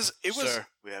 It was, Sir,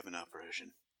 we have an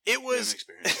operation. It was,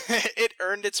 it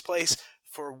earned its place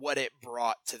for what it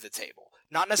brought to the table.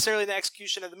 Not necessarily the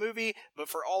execution of the movie, but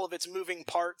for all of its moving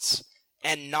parts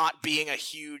and not being a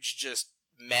huge just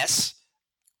mess.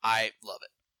 I love it.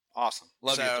 Awesome.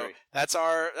 Love your three. That's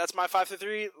my 5 through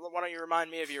 3. Why don't you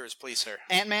remind me of yours, please, sir?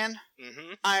 Ant-Man,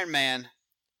 Iron Man,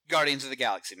 Guardians of the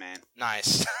Galaxy Man.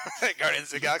 Nice. Guardians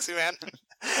of the Galaxy Man.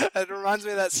 It reminds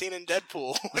me of that scene in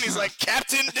Deadpool when he's like,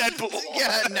 Captain Deadpool.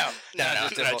 Yeah, no,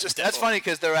 just Deadpool. That's funny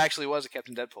because there actually was a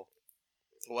Captain Deadpool.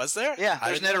 Was there? Yeah,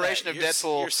 there's an iteration of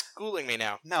Deadpool. You're schooling me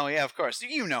now. No, yeah, of course.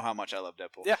 You know how much I love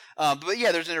Deadpool. Yeah. But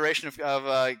yeah, there's an iteration of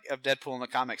Deadpool in the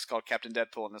comics called Captain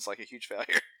Deadpool, and it's like a huge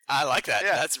failure. I like that.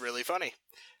 Yeah. That's really funny.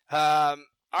 All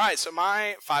right, so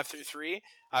my 5 through 3,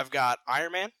 I've got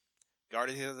Iron Man,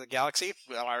 Guardians of the Galaxy,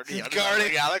 Guardians of the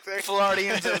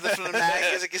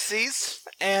Galaxies,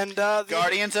 and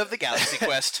Guardians of the Galaxy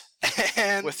Quest,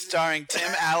 and with starring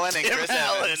Tim Allen and Chris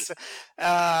Evans,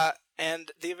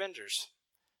 and the Avengers.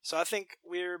 So I think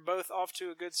we're both off to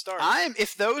a good start.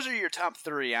 If those are your top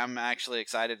 3, I'm actually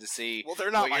excited to see. Well, they're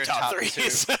not my top 3.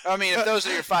 I mean, if those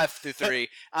are your 5 through 3,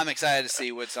 I'm excited to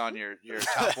see what's on your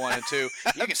top 1 and 2.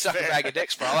 You can suck a bag of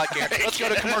dicks for all I care. Let's go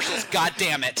to commercials. God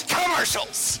damn it!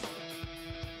 Commercials.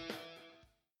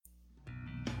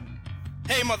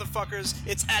 Hey motherfuckers,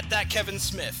 it's at that Kevin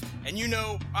Smith, and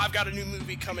I've got a new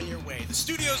movie coming your way. The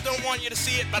studios don't want you to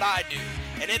see it, but I do,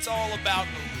 and it's all about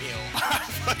oatmeal. I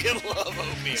fucking love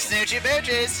oatmeal. Snoochie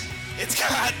boochies.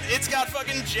 It's got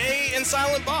fucking Jay and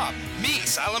Silent Bob. Me,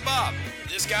 Silent Bob.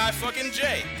 This guy fucking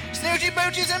Jay. Snoochie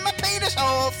boochies in my penis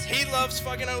holes. He loves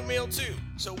fucking oatmeal too.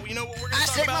 So you know what we're gonna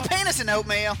talk about? I stick my penis in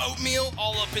oatmeal. Oatmeal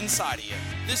all up inside of you.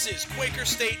 This is Quaker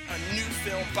State, a new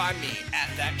film by me, at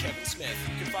that Kevin Smith.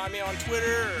 You can find me on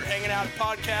Twitter or hanging out at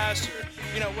podcasts or,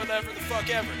 whatever the fuck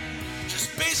ever.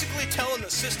 Just basically telling the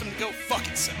system to go fuck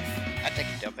itself. I take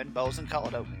a dump in bowls and call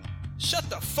it oatmeal. Shut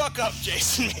the fuck up,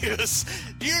 Jason Mewes.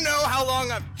 Do you know how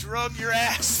long I've drugged your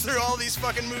ass through all these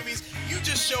fucking movies? You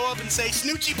just show up and say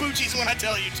snoochie boochies when I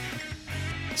tell you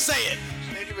to. Say it.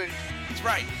 Snoochie boochies. That's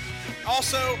right.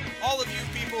 Also, all of you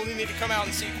people who need to come out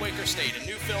and see Quaker State, a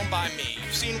new film by me.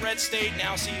 You've seen Red State,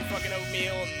 now see fucking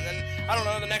Oatmeal, and then, I don't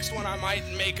know, the next one I might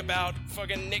make about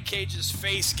fucking Nick Cage's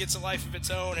face gets a life of its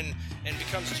own and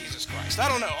becomes Jesus Christ. I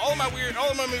don't know. All of my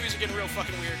movies are getting real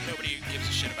fucking weird. Nobody gives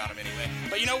a shit about them anyway.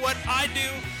 But you know what? I do,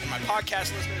 and my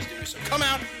podcast listeners do. So come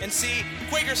out and see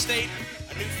Quaker State,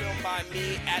 a new film by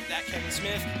me, at that Kevin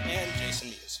Smith, and Jason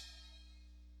Mewes.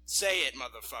 Say it,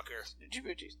 motherfucker. Snoochie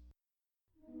boochies.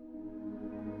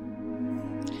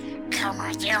 Come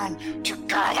on down to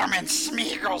Gollum and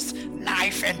Smeagol's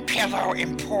Knife and Pillow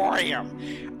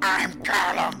Emporium. I'm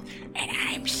Gollum and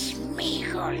I'm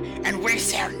Smeagol, and we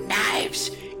sell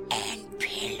knives and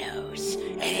pillows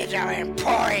at our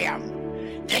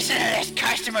emporium. Listen to this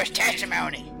customer's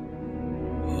testimony.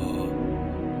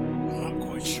 I'm not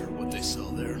quite sure what they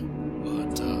sell there,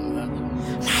 but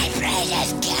my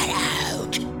brothers, get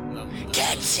out.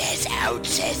 Get says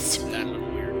ounces. That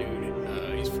looked weird,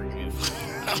 dude. He's freaking me out.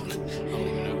 I don't even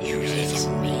know who You he is.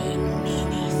 little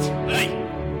meanies. Hey!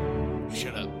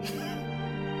 Shut up.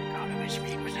 Gollum and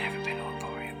Smeagol's Knife and Pillow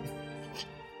Emporium.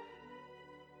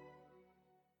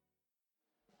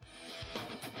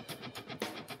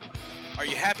 Are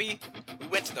you happy? We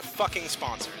went to the fucking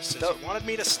sponsors. Since you wanted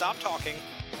me to stop talking,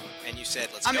 and you said,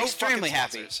 let's I'm go extremely fucking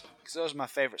happy sponsors. because those are my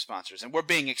favorite sponsors, and we're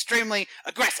being extremely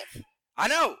aggressive. I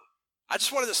know. I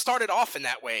just wanted to start it off in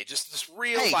that way. Just this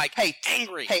real,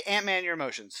 angry. Hey, Ant-Man, your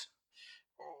emotions.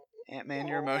 Ant-Man,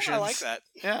 your emotions. I like that.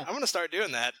 Yeah. I'm going to start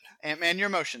doing that. Ant-Man, your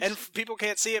emotions. And people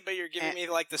can't see it, but you're giving me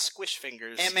like the squish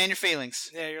fingers. Ant-Man, your feelings.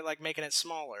 Yeah, you're like making it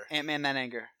smaller. Ant-Man, that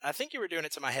anger. I think you were doing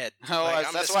it to my head. Oh,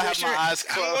 like, that's why I have my eyes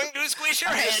closed. I'm going to squeeze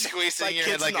your head. Squeezing like your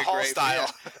Kids head like in the a Hall grape.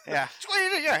 style. Yeah.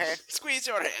 Squeeze your head. Squeeze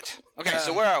your head. Okay,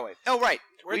 so where are we? Oh, right.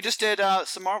 We we're- just did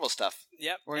some Marvel stuff.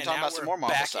 Yep. We're going and to talk now about some we're more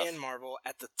Marvel back stuff. in Marvel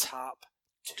at the top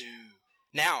 2.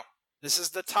 Now, this is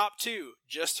the top 2,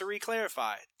 just to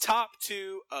re-clarify. Top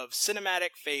 2 of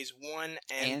Cinematic Phase 1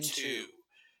 and 2.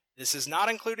 This is not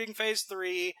including Phase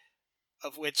 3,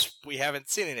 of which we haven't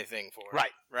seen anything for.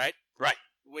 Right.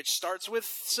 Which starts with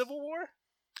Civil War?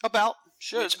 About.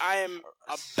 Should. Which I am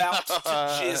about to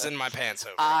jizz in my pants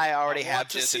over. I already I have want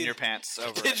to jizz in see- your pants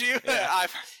over Did it. you? Yeah.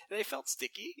 They felt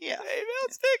sticky. Yeah. They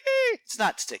felt sticky. It's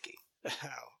not sticky. Oh.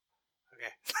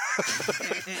 Okay.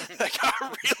 That got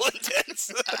real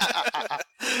intense.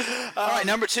 All right,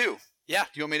 number 2. Yeah. Do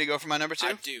you want me to go for my number 2?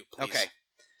 I do, please. Okay.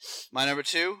 My number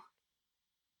 2,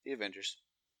 The Avengers.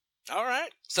 All right.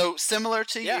 So similar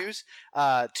to Yeah.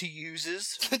 to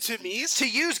uses. To me's? To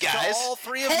use guys. To all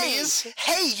three of hey, me's?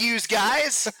 Hey, use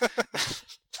guys.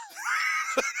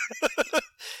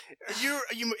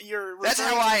 You're That's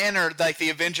how I entered like the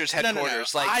Avengers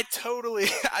headquarters. No. Like I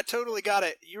totally got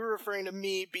it. You were referring to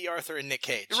me, B. Arthur, and Nick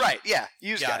Cage. right, yeah,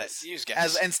 use Got guys. it. Use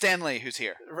guys. And Stan Lee, who's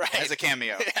here, Right. as a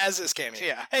cameo. As his cameo.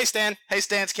 Yeah. Hey, Stan. Hey,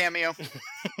 Stan's cameo.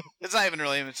 It's not even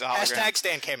really it's a hologram. Hashtag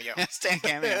Stan cameo. Stan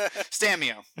cameo.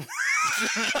 Stamio.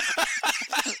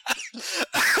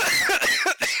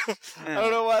 I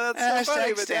don't know why that's so Hashtag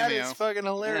funny, but that Stamio. is fucking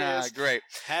hilarious. Great.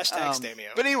 Hashtag Stamio.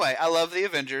 But anyway, I love the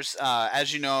Avengers.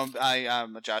 As you know,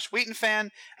 I'm a Josh Whedon fan.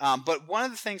 But one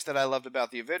of the things that I loved about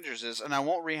the Avengers is, and I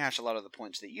won't rehash a lot of the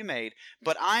points that you made,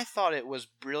 but I thought it was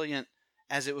brilliant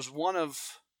as it was one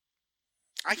of,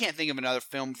 I can't think of another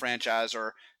film franchise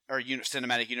or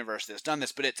cinematic universe that's done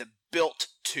this, but it's a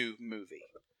built-to movie.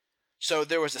 So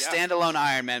there was a standalone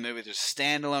Iron Man movie. There's a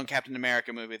standalone Captain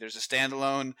America movie. There's a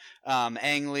standalone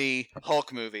Ang Lee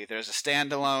Hulk movie. There's a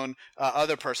standalone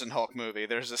other person Hulk movie.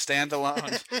 There's a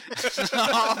standalone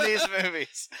all these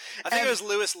movies. I think it was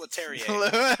Louis Leterrier.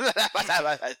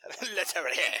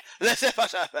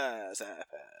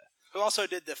 Who also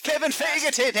did the Kevin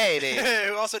Feige.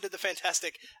 Who also did the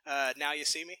fantastic Now You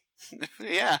See Me.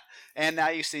 Yeah, and Now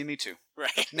You See Me Too.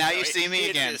 Right. Now You See Me he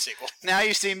did Again. the sequel. Now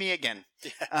You See Me Again.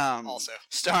 Yeah, also.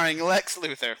 Starring Lex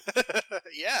Luthor.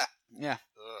 Yeah. Yeah.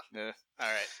 All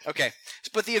right. Okay,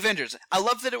 but the Avengers. I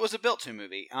love that it was a built-to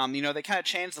movie. They kind of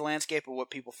changed the landscape of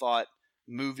what people thought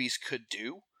movies could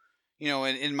do.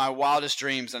 In my wildest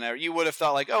dreams, you would have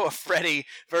thought like, oh, a Freddy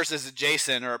versus a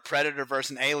Jason or a Predator versus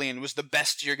an Alien was the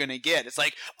best you're gonna get. It's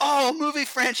like, oh, movie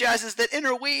franchises that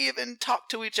interweave and talk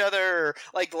to each other.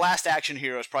 Like The Last Action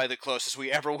Hero is probably the closest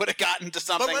we ever would have gotten to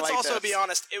something like this. But let's also be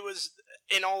honest. It was,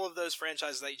 in all of those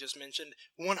franchises that you just mentioned,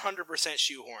 100%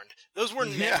 shoehorned. Those were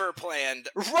never planned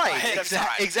ahead of time.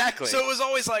 Exactly. So it was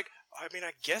always like, I mean,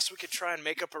 I guess we could try and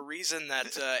make up a reason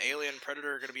that Alien and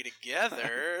Predator are going to be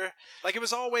together. Like, it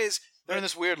was always... They're in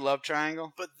this weird love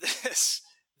triangle. But this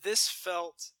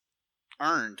felt...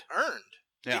 Earned.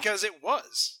 Yeah. Because it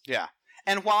was. Yeah.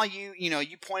 And while you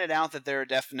pointed out that there are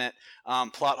definite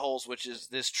plot holes, which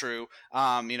is true,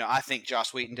 I think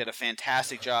Joss Whedon did a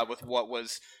fantastic job with what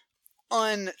was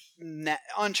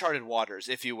uncharted waters,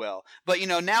 if you will. But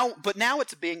now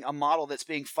it's being a model that's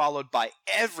being followed by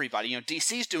everybody.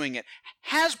 DC's doing it,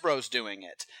 Hasbro's doing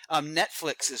it,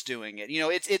 Netflix is doing it.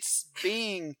 It's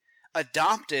being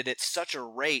adopted at such a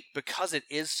rate because it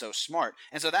is so smart,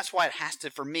 and so that's why it has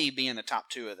to, for me, be in the top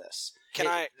 2 of this.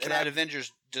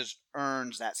 Avengers just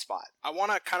earns that spot. I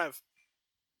want to kind of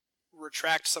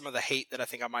retract some of the hate that I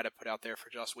think I might have put out there for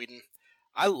Joss Whedon.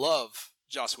 I love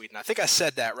Joss Whedon. I think I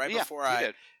said that before I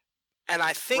did. And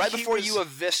I think before you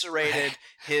eviscerated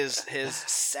his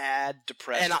sad,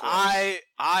 depressed. And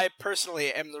I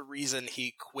personally am the reason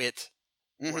he quit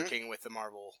working with the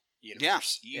Marvel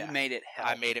universe. Yeah, you made it hell.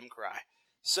 I made him cry.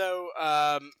 So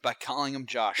by calling him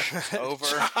Josh over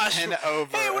and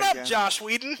over. Hey, what up, Josh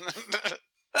Whedon?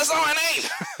 That's not my name.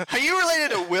 Are you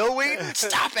related to Will Whedon?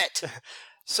 Stop it.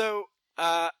 So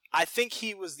I think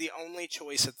he was the only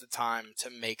choice at the time to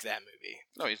make that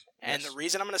movie. And the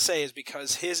reason I'm going to say is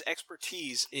because his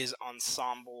expertise is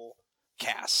ensemble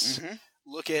casts. Mm-hmm.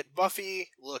 Look at Buffy.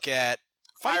 Look at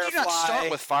Firefly. Why did you not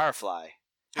start with Firefly?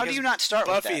 How do you not start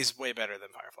with that? Buffy's way better than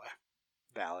Firefly.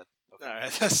 Valid. All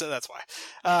right, so that's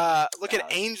why. Look at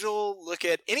Angel. Look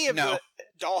at any of the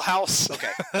Dollhouse.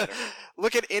 Okay.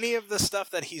 Look at any of the stuff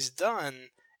that he's done,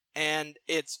 and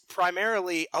it's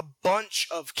primarily a bunch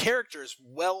of characters,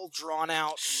 well drawn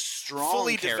out,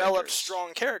 fully developed,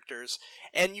 strong characters,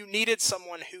 and you needed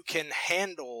someone who can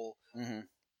handle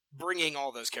bringing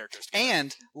all those characters together.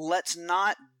 And let's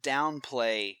not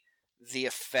downplay the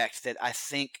effect that I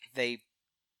think they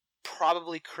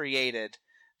probably created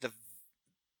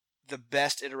the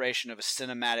best iteration of a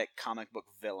cinematic comic book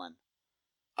villain.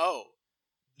 Oh.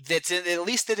 At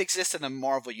least that exists in the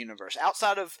Marvel universe.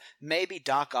 Outside of maybe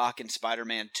Doc Ock and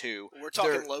Spider-Man 2. We're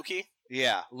talking Loki?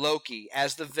 Yeah, Loki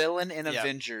as the villain in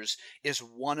Avengers is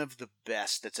one of the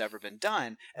best that's ever been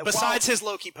done. Besides his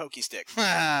Loki pokey stick.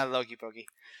 Loki pokey.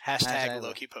 Hashtag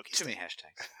Loki pokey stick. Too many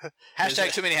hashtags.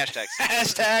 Hashtag too many hashtags.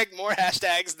 Hashtag more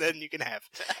hashtags than you can have.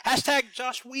 Hashtag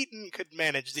Josh Wheaton could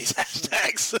manage these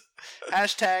hashtags.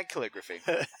 Hashtag calligraphy.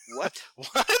 What?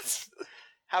 What?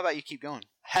 How about you keep going?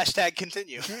 Hashtag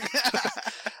continue.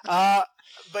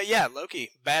 But yeah,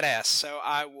 Loki, badass. So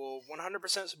I will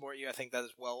 100% support you. I think that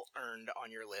is well earned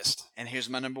on your list. And here's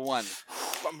my number one.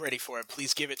 I'm ready for it.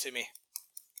 Please give it to me.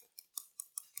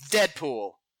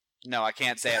 Deadpool. No, I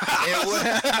can't say it.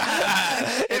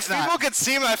 If people could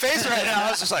see my face right now, I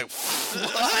was just like,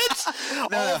 what?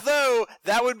 No. Although,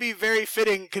 that would be very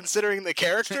fitting considering the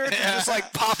character to just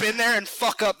like pop in there and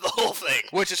fuck up the whole thing.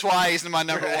 Which is why he's my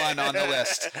number one on the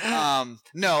list.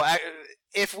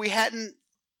 If we hadn't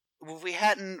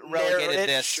relegated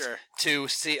this to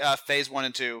Phase 1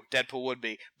 and 2, Deadpool would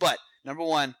be. But, number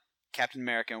one, Captain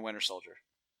America and Winter Soldier.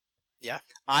 Yeah.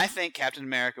 I think Captain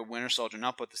America Winter Soldier, and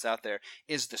I'll put this out there,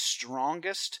 is the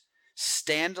strongest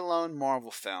standalone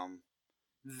Marvel film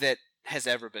that has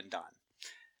ever been done.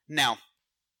 Now,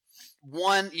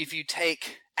 one, if you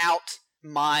take out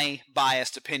my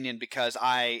biased opinion because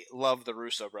I love the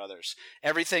Russo brothers.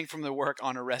 Everything from their work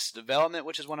on Arrested Development,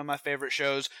 which is one of my favorite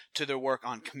shows, to their work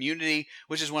on Community,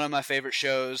 which is one of my favorite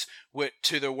shows,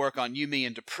 to their work on You, Me,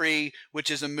 and Dupree,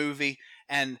 which is a movie.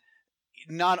 And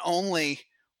not only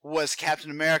was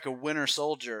Captain America Winter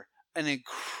Soldier an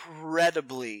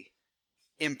incredibly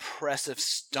impressive,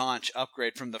 staunch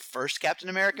upgrade from the first Captain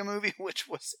America movie, which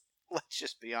was, let's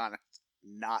just be honest,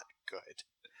 not good.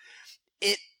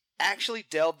 It actually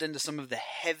delved into some of the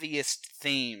heaviest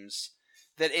themes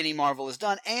that any Marvel has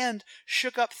done and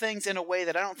shook up things in a way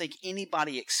that I don't think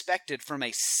anybody expected from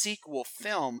a sequel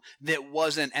film that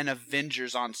wasn't an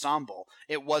Avengers ensemble.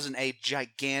 It wasn't a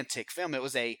gigantic film. It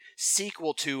was a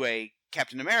sequel to a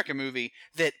Captain America movie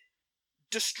that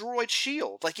destroyed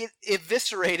S.H.I.E.L.D. Like, it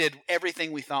eviscerated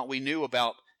everything we thought we knew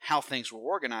about how things were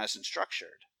organized and structured.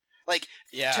 Like,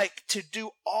 to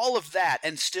do all of that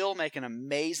and still make an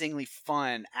amazingly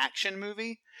fun action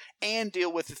movie and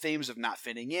deal with the themes of not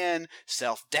fitting in,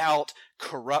 self-doubt,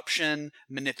 corruption,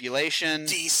 manipulation.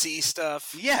 DC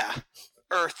stuff. Yeah.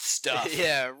 Earth stuff.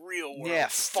 Yeah, real world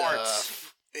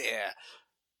farts. Yeah.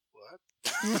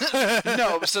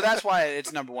 No, so that's why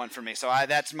it's number one for me. So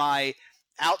that's my,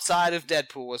 outside of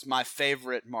Deadpool, was my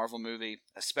favorite Marvel movie,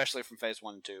 especially from Phase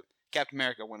 1 and 2. Captain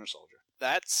America Winter Soldier.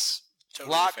 That's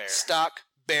totally Lock, fair. stock,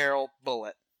 barrel,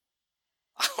 bullet.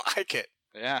 I like it.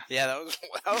 Yeah. Yeah, that was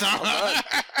well done.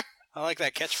 I like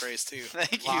that catchphrase too.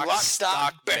 Thank you. Lock,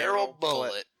 stock, barrel,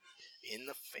 bullet. In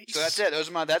the face. So that's it.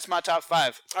 That's my top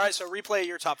five. All right, so replay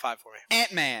your top five for me.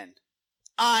 Ant-Man,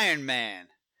 Iron Man,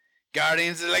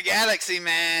 Guardians of the Galaxy,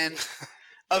 man,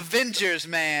 Avengers,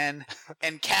 man,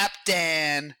 and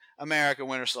Captain America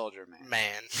Winter Soldier,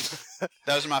 man.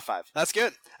 Those are my five. That's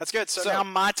good. That's good. So now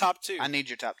my top two. I need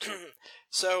your top two.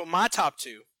 So my top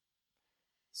two,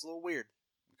 it's a little weird.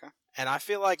 Okay. And I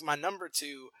feel like my number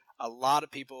two, a lot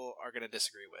of people are going to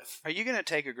disagree with. Are you going to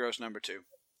take a gross number two?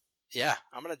 Yeah,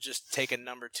 I'm going to just take a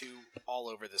number two all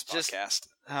over this podcast.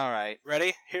 All right.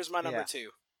 Ready? Here's my number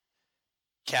two.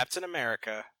 Captain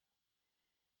America,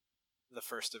 the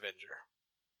First Avenger.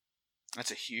 That's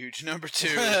a huge number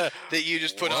two that you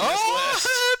just put on this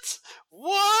list.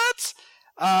 What?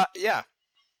 Yeah.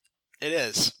 It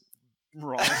is.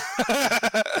 Wrong.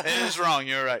 It is wrong.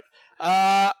 You're right.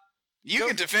 You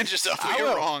can defend yourself if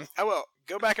you're wrong. I will.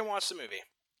 Go back and watch the movie.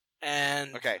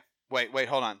 And okay. Wait,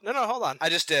 hold on. No, hold on. I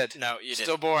just did. No, you didn't.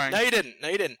 Still boring. No, you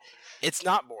didn't. It's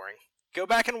not boring. Go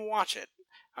back and watch it.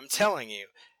 I'm telling you.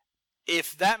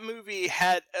 If that movie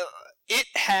had... it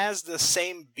has the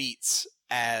same beats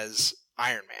as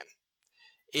Iron Man.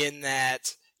 In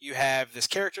that you have this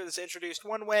character that's introduced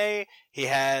one way, he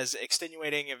has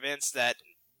extenuating events that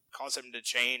cause him to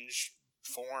change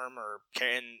form, or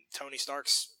in Tony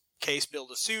Stark's case,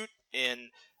 build a suit. In,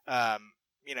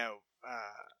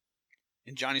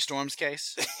 In Johnny Storm's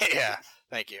case? Yeah,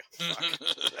 thank you.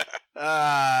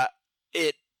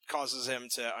 It causes him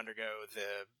to undergo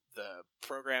the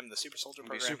program, the super soldier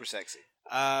It'll be program. super sexy.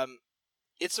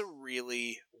 It's a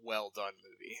really well done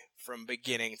movie from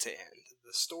beginning to end.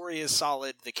 The story is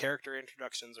solid. The character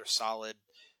introductions are solid.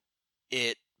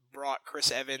 It brought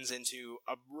Chris Evans into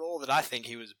a role that I think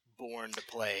he was born to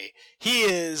play. He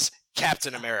is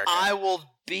Captain America. I will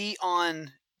be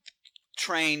on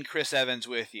train Chris Evans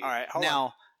with you. All right, hold now,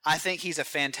 on. I think he's a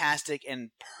fantastic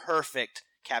and perfect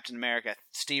Captain America.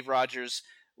 Steve Rogers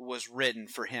was written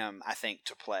for him, I think,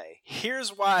 to play.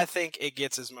 Here's why I think it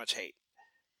gets as much hate.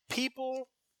 People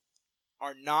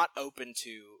are not open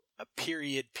to a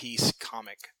period piece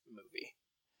comic movie.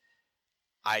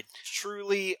 I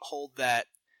truly hold that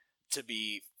to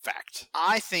be fact.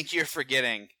 I think you're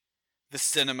forgetting the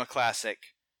cinema classic,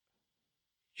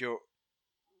 Your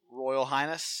Royal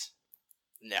Highness.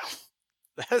 No,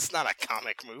 that's not a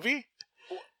comic movie.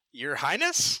 Your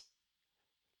Highness?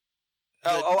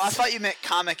 Oh, I thought you meant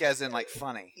comic as in, like,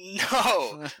 funny.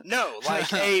 No,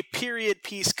 like a period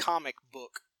piece comic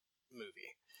book movie.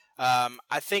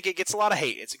 I think it gets a lot of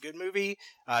hate. It's a good movie.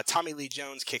 Tommy Lee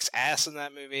Jones kicks ass in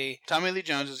that movie. Tommy Lee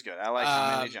Jones is good. I like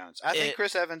Tommy Lee Jones. I think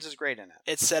Chris Evans is great in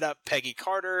it. It set up Peggy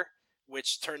Carter,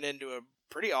 which turned into a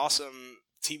pretty awesome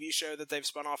TV show that they've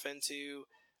spun off into.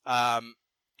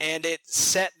 And it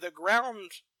set the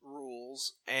ground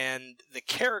rules and the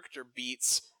character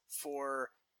beats for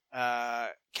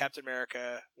Captain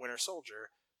America Winter Soldier,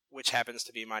 which happens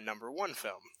to be my number one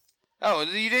film. Oh,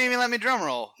 you didn't even let me drum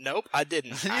roll. Nope, I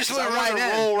didn't. You just I went wanted right to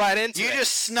in. roll right into You it.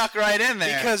 just snuck right in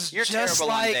there. Because you're just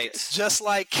terrible like, on dates. Just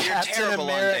like You're Captain terrible on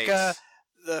America, dates.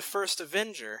 the first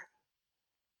Avenger,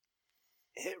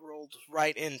 it rolled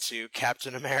right into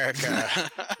Captain America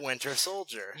Winter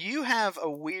Soldier. You have a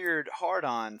weird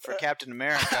hard-on for Captain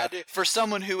America I do. for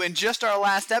someone who, in just our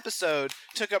last episode,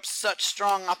 took up such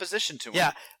strong opposition to him.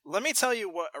 Yeah, let me tell you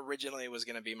what originally was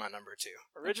going to be my number two.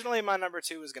 Originally, my number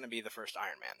two was going to be the first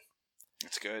Iron Man.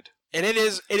 It's good. And it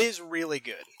is really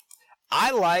good.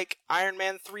 I like Iron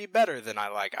Man 3 better than I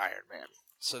like Iron Man.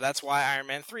 So that's why Iron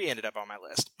Man 3 ended up on my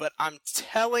list. But I'm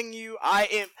telling you,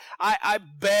 I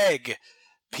beg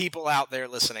people out there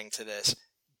listening to this,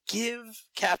 give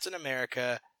Captain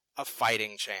America a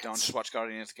fighting chance. Don't just watch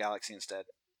Guardians of the Galaxy instead.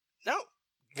 No.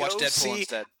 Watch Go Deadpool see,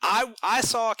 instead. I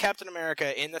saw Captain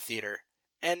America in the theater,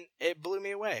 and it blew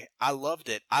me away. I loved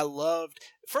it.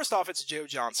 First off, it's Joe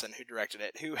Johnson who directed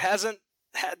it, who hasn't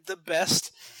had the best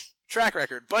track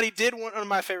record, but he did one of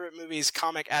my favorite movies,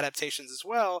 comic adaptations as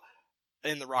well,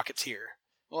 in The Rocketeer.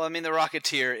 Well, I mean, The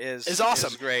Rocketeer is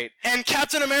awesome. Is great. And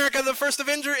Captain America, the first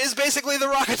Avenger, is basically The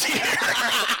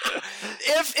Rocketeer.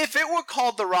 If it were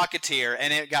called The Rocketeer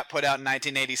and it got put out in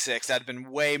 1986, I'd have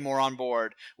been way more on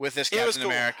board with this It was Captain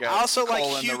cool. America. I also like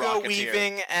colon, The Hugo Rocketeer.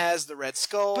 Weaving as the Red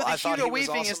Skull. But I thought Hugo he was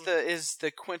Weaving awesome. is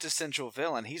the quintessential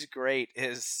villain. He's great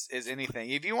as anything.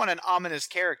 If you want an ominous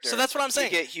character, So that's what I'm you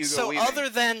saying. get Hugo so Weaving. other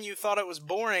than you thought it was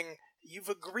boring, you've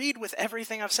agreed with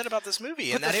everything I've said about this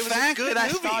movie, and but that the it was fact a good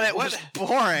that movie. I thought it was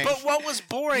boring. But what was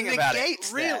boring about it?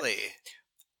 negates that. Really?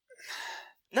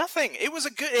 Nothing. It was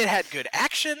It had good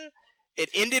action. It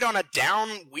ended on a down,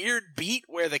 weird beat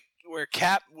where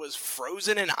Cap was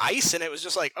frozen in ice, and it was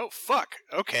just like, oh fuck,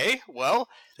 okay, well,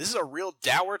 this is a real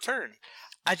dour turn.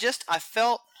 I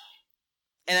felt,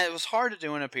 and it was hard to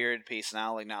do in a period piece, and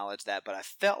I'll acknowledge that, but I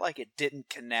felt like it didn't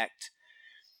connect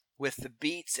with the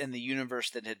beats and the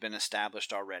universe that had been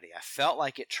established already. I felt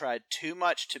like it tried too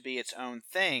much to be its own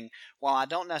thing. While I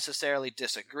don't necessarily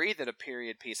disagree that a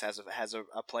period piece has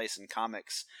a place in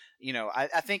comics, you know,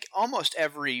 I think almost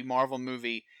every Marvel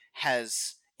movie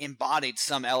has embodied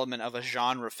some element of a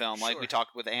genre film. Like we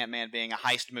talked with Ant-Man being a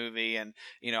heist movie, and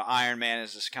you know, Iron Man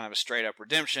is this kind of a straight up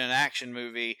redemption action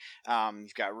movie.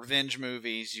 You've got revenge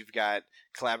movies, you've got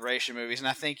collaboration movies, and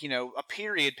I think, you know, a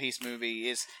period piece movie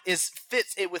is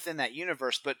fits it within that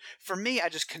universe. But for me, I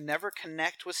just can never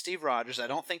connect with Steve Rogers. I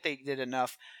don't think they did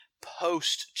enough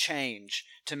post change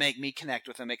to make me connect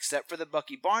with him, except for the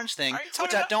Bucky Barnes thing,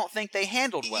 which I don't think they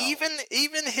handled well.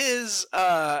 Even his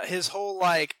whole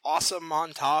like awesome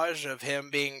montage of him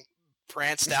being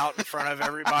pranced out in front of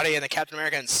everybody and the Captain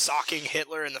America and socking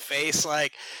Hitler in the face,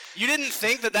 like, you didn't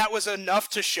think that was enough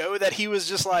to show that he was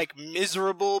just like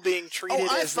miserable being treated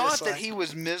I as thought this, that like, he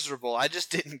was miserable. I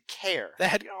just didn't care.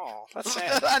 that's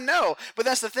sad. I know, but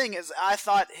that's the thing, is I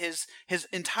thought his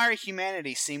entire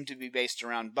humanity seemed to be based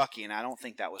around Bucky, and I don't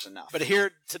think that was enough. But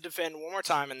here to defend one more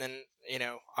time, and then, you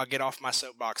know, I'll get off my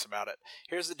soapbox about it.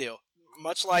 Here's the deal.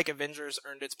 Much like Avengers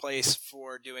earned its place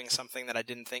for doing something that I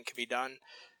didn't think could be done,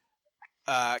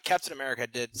 Captain America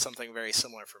did something very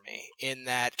similar for me, in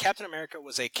that Captain America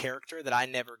was a character that I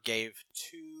never gave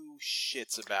two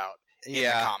shits about in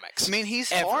the comics. I mean,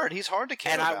 he's ever. hard. He's hard to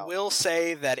care and about. I will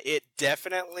say that it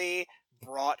definitely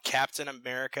brought Captain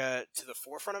America to the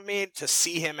forefront of me to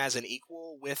see him as an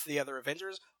equal with the other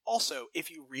Avengers. Also, if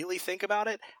you really think about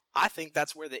it, I think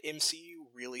that's where the MCU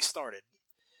really started.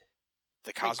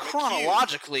 The Cosmic Cube.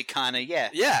 Chronologically, kind of, yeah.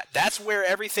 Yeah, that's where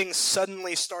everything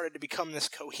suddenly started to become this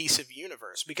cohesive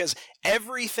universe. Because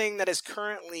everything that is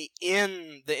currently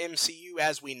in the MCU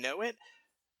as we know it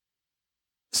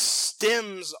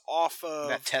stems off of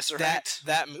that Tesseract,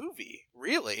 that movie,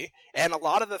 really. And a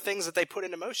lot of the things that they put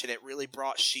into motion, it really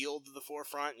brought S.H.I.E.L.D. to the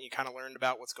forefront, and you kind of learned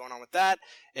about what's going on with that.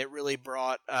 It really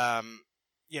brought,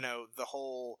 the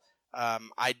whole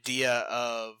idea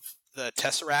of the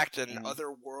Tesseract and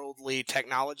otherworldly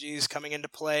technologies coming into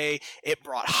play. It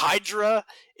brought Hydra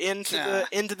into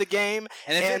the game.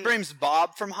 And if it brings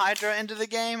Bob from Hydra into the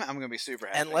game, I'm going to be super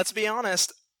happy. And let's be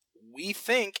honest, we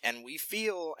think and we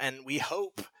feel and we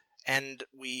hope and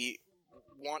we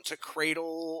want to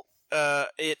cradle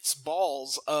its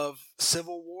balls of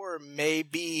Civil War may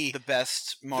be the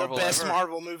best Marvel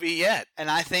Marvel movie yet.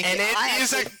 And I think it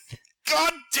is a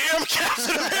goddamn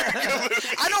Captain America movie.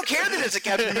 I don't care that it's a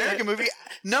Captain America movie.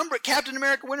 Captain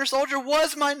America Winter Soldier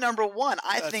was my number one.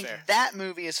 I think that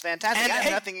movie is fantastic. And I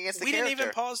have nothing against the character. We didn't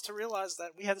even pause to realize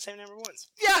that we had the same number ones.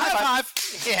 Yeah, high five.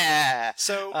 Yeah.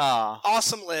 So,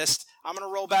 awesome list. I'm going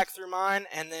to roll back through mine,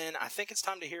 and then I think it's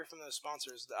time to hear from those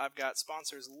sponsors. I've got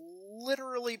sponsors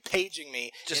literally paging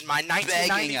me in my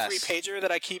 1993 pager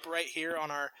that I keep right here on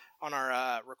our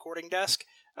recording desk.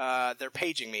 They're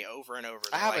paging me over and over.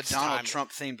 I have a Donald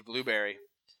Trump themed blueberry.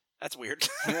 That's weird.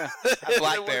 Yeah, a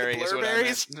blackberry.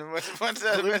 Blueberries? What's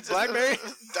that? Blackberry?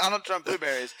 Donald Trump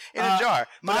blueberries in a jar.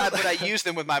 But I use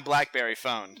them with my BlackBerry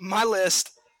phone. My list.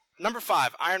 Number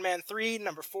 5, Iron Man 3.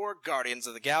 Number 4, Guardians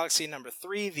of the Galaxy. Number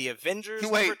 3, The Avengers.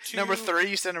 Wait, number 3?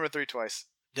 You said number 3 twice.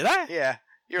 Did I? Yeah.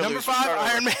 Number 5,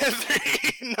 Iron Man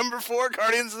 3. Number 4,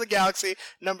 Guardians of the Galaxy.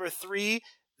 Number 3,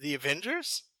 The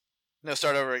Avengers. No,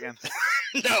 start over again.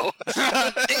 No.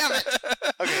 Damn it.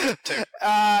 Okay, 2.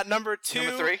 Number 2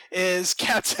 number 3? is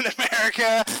Captain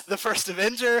America, the First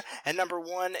Avenger, and number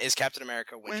 1 is Captain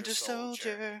America, Winter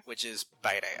Soldier, which is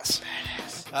badass.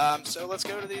 So let's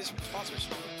go to these sponsors.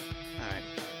 All right.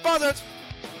 Sponsors!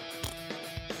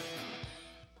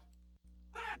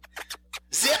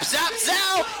 Zip, zap,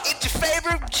 zow! It's your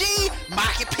favorite G,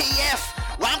 Mikey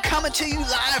PF. Well, I'm coming to you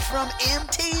live from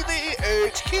MTV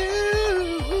HQ.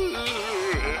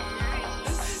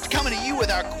 Coming to you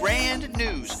with our grand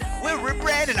news. We're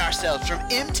rebranding ourselves from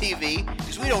MTV,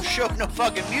 because we don't show no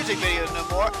fucking music videos no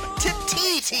more, to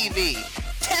TTV.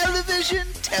 Television.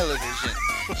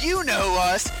 You know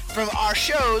us from our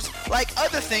shows like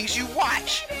other things you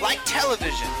watch, like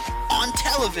television. On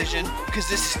television, because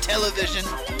this is television.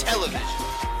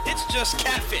 It's just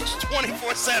Catfish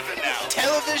 24/7 now.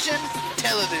 Television.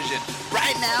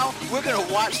 Right now, we're going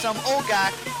to watch some old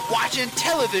guy watching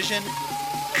television.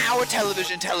 Our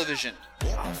television.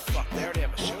 Oh, fuck, they already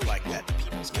have a show like that.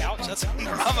 People's Couch? That's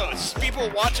Bravo. It's people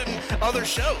watching other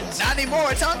shows. Not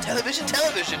anymore. It's on television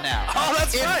now. Oh,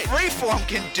 that's right. If Freeform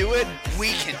can do it,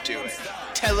 we can do it.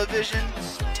 Television.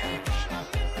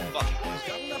 Fuck.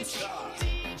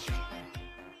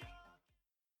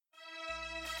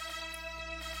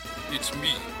 It's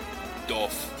me,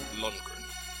 Dolph Lundgren.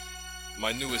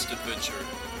 My newest adventure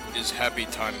is Happy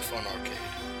Time Fun Arcade.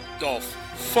 Dolph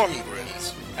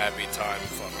Fungren's Happy Time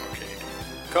Fun Arcade.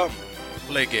 Come,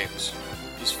 play games.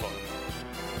 It's fun.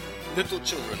 Little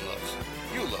children love.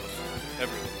 You love.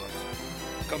 Everyone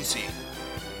love. Come see.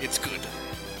 It's good.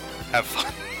 Have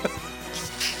fun.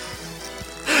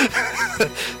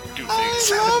 Do things.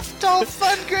 I love Dolph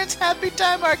Lundgren's Happy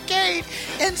Time Arcade.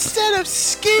 Instead of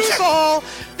skee-ball,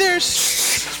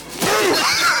 there's...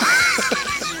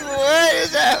 What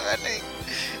is happening?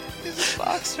 There's a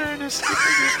boxer and a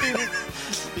skee-ball.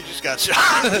 You just got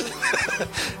shot.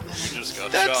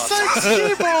 That's like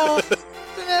skee-ball.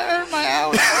 That hurt my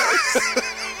hours.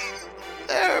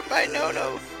 That hurt my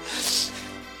no-no.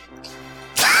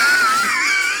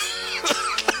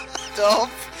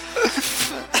 Dolph.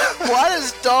 Why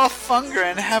does Dolph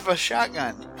Lundgren have a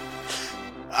shotgun?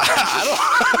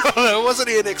 I don't know. Wasn't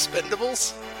he in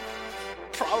Expendables?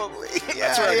 Probably. Yeah,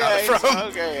 that's where I got it from.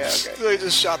 Okay. So he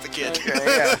just shot the kid. Okay,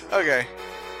 yeah. Okay.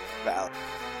 Valid.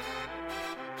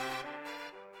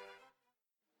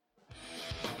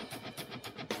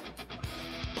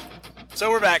 So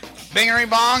we're back. Bingery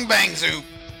bong bang zoo.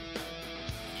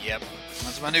 Yep.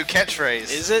 That's my new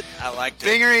catchphrase. Is it? I liked it.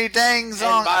 Bingery dang And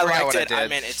zong. I forgot liked what it. I did. I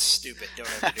meant it's stupid. Don't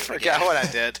ever do it forgot again. what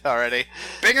I did already.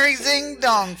 Bingery zing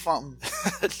dong fum.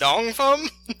 Dong fum?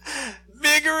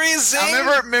 Biggery zing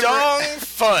remember- dong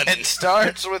fun. It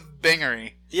starts with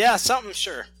Bingery. Yeah, something,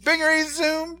 sure. Bingery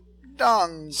zoom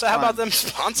dong. So how fun. about them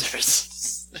sponsors?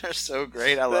 They're so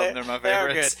great. I love them. They're my They are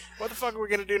favorites. good. What the fuck are we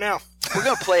going to do now? We're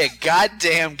going to play a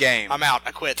goddamn game. I'm out.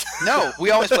 I quit. No, we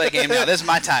always play a game now. This is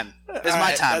my time. This is All my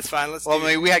right, time. That's fine. Let's Well, do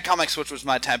I mean, we had Comics, which was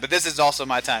my time, but this is also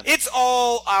my time. It's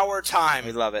all our time.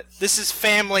 We love it. This is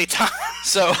family time.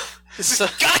 So, This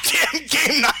is goddamn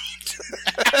game night.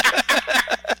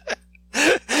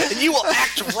 And you will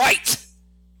act right.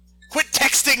 Quit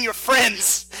texting your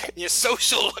friends and your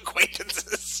social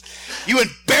acquaintances. you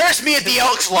embarrassed me at the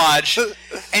Elks Lodge,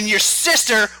 and your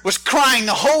sister was crying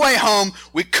the whole way home.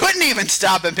 We couldn't even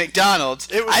stop at McDonald's.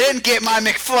 I didn't get my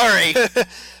McFlurry,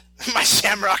 My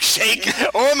Shamrock Shake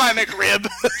or my McRib.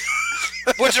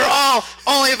 which are all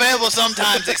only available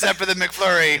sometimes, except for the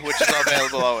McFlurry, which is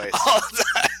available always. All the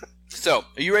time. So,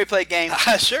 are you ready to play a game?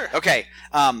 Sure. Okay,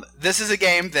 this is a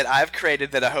game that I've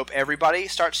created that I hope everybody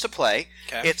starts to play.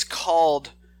 Okay. It's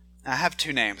called, I have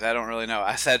two names, I don't really know.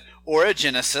 I said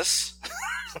Origenesis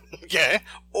Okay.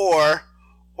 or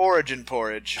Origin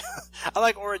Porridge. I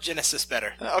like Origenesis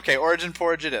better. Okay, Origin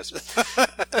Porridge it is.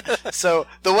 So,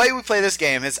 the way we play this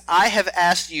game is I have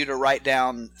asked you to write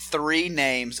down 3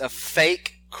 names of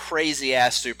fake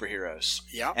crazy-ass superheroes.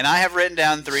 Yeah. And I have written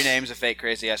down 3 names of fake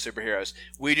crazy-ass superheroes.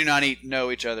 We do not know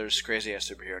each other's crazy-ass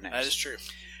superhero names. That is true.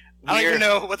 I don't even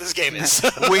know what this game is.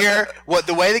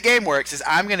 The way the game works is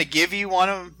I'm going to give you one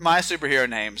of my superhero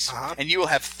names, Uh-huh. and you will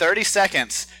have 30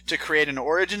 seconds to create an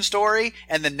origin story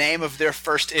and the name of their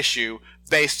first issue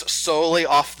based solely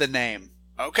off the name.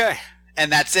 Okay.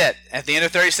 And that's it. At the end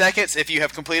of 30 seconds, if you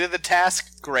have completed the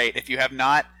task, great. If you have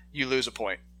not, you lose a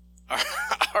point.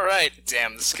 All right.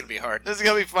 Damn, this is going to be hard. This is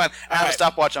going to be fun. I have a right.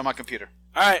 stopwatch on my computer.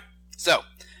 All right. So,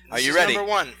 are This you is ready? Number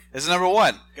 1. This is number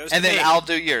 1. Goes And to then me. I'll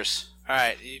do yours. All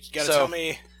right. You got to So, tell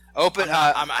me. Open.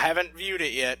 I haven't viewed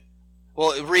it yet.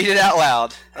 Well, read it out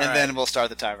loud, and All then right. we'll start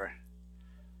the timer.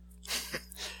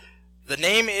 The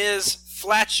name is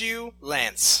Flatchu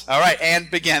Lance. All right, and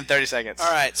begin. 30 seconds.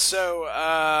 All right,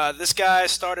 so this guy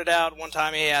started out one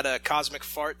time. He had a cosmic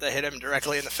fart that hit him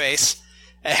directly in the face,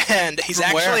 and he's From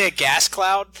actually where? a gas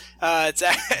cloud.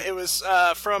 It was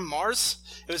from Mars.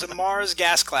 It was a Mars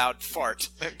gas cloud fart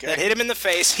that hit him in the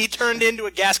face. He turned into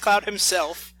a gas cloud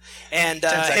himself, and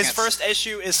 10 his seconds. first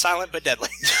issue is Silent but Deadly.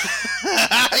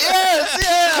 Yes,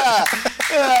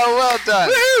 yeah, well done.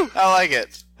 Woo! I like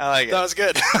it. That was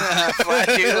good.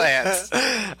 Flatchu Lance.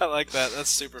 I like that. That's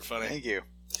super funny. Thank you.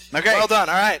 Okay, Well done.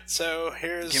 All right, so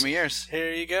give me yours.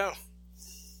 here you go.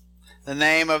 The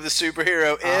name of the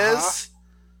superhero is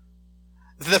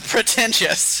The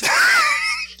Pretentious.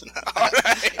 All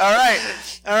right.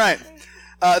 All right.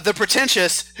 The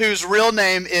Pretentious, whose real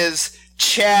name is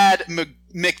Chad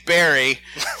McBarry,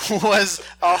 was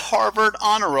a Harvard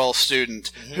honor roll student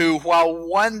who, while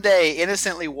one day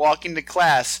innocently walking to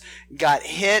class, got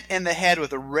hit in the head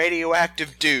with a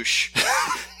radioactive douche,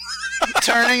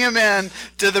 turning him in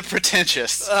to the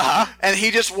Pretentious. And he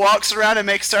just walks around and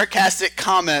makes sarcastic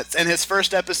comments, and his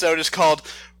first episode is called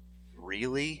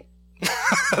Really?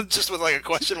 Just with like a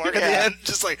question mark at Yeah. the end.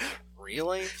 Just like,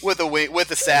 really? With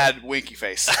a sad winky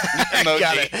face emoji.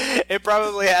 Got it. It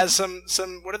probably has some.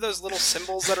 What are those little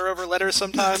symbols that are over letters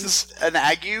sometimes? An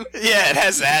ague? Yeah, it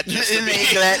has that. Just to An be,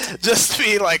 eaglet. just to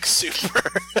be like super.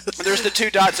 There's the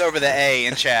 2 dots over the A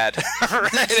in Chad.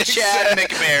 Right, Chad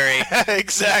exact- McBarry.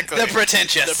 Exactly. The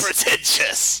Pretentious. The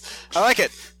Pretentious. I like it.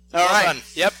 All Well right. done.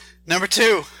 Yep. Number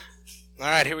 2. All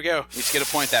right, here we go. You each get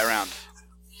a point that round.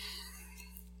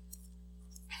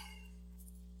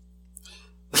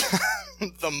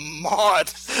 The Mod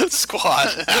Squad.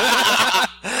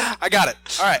 I got it.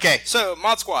 All right. Okay. So,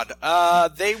 Mod Squad.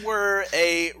 They were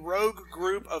a rogue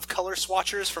group of color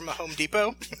swatchers from a Home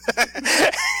Depot.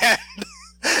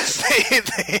 And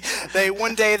they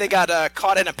one day they got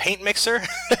caught in a paint mixer,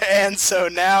 and so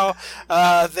now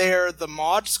they're the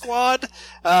Mod Squad,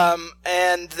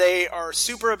 and they are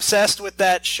super obsessed with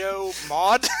that show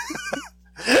Mod,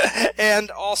 and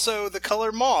also the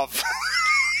color mauve.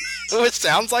 Which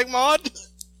sounds like Mod.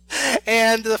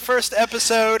 And the first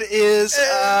episode is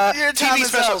your time TV is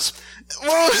specials. up.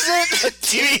 What was it?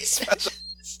 TV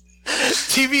specials.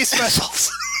 TV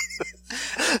specials.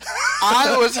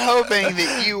 I was hoping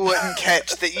that you wouldn't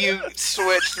catch that you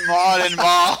switched Maud and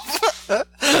Mauve.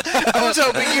 I was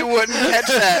hoping you wouldn't catch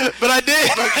that. But I did.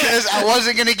 Because I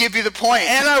wasn't going to give you the point.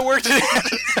 And I worked it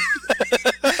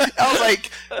in. I was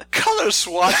like, color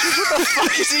swatches? What the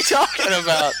fuck is he talking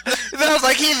about? And then I was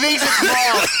like, he thinks it's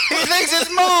mauve. He thinks it's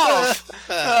mauve.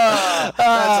 That's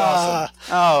awesome.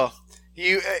 Oh.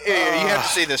 You have to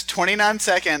see this. 29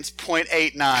 seconds,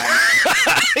 0.89.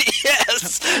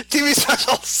 Yes! TV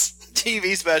specials!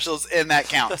 TV specials in that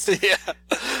counts. Yeah.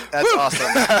 That's awesome.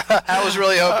 I was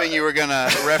really hoping you were going to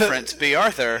reference B.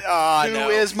 Arthur, who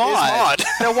is Maude.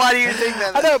 Now, why do you think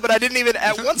that? I know, but I didn't even.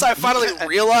 Once I finally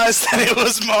realized that it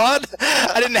was Maude,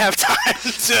 I didn't have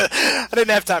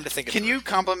time to think. Can you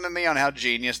compliment me on how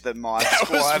genius the Maude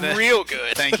Squad was? Real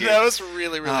good. Thank you. That was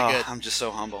really good. I'm just so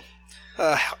humble.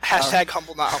 Hashtag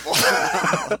humble, not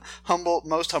humble. Humble,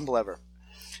 most humble ever.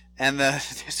 And the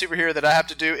superhero that I have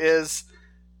to do is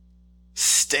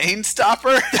Stain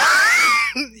Stopper.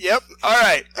 Yep. All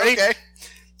right. Ready? Okay.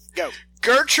 Go.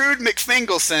 Gertrude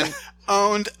McFingleson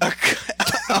owned a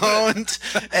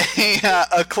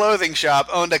clothing shop,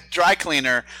 owned a dry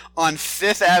cleaner on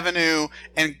 5th Avenue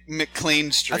and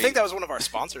McLean Street. I think that was one of our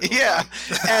sponsors. Yeah.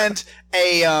 And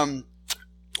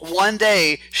one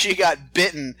day she got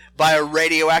bitten by a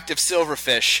radioactive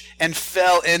silverfish and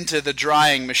fell into the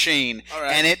drying machine.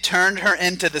 Right. And it turned her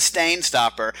into the Stain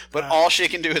Stopper, but all she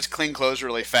can do is clean clothes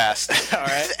really fast. All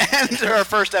right. And her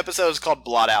first episode is called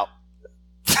Blot Out.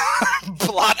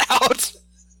 Blot Out?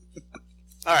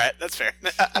 All right, that's fair.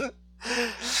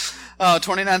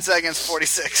 29 seconds,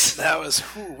 46. That was,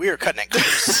 we were cutting it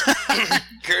close.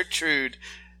 Gertrude,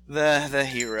 the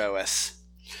heroess.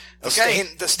 Okay.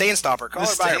 The Stain Stopper. Call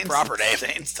her by her proper name.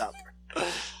 Stain Stopper. All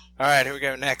right, here we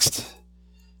go. Next.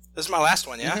 This is my last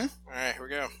one, yeah? Mm-hmm. All right, here we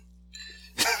go.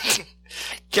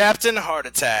 Captain Heart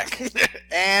Attack.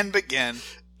 And begin.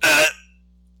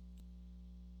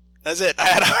 That's it. I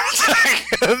had a heart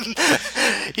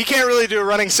attack. You can't really do a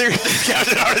running series with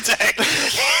Captain Heart Attack.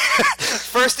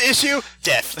 First issue,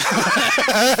 death.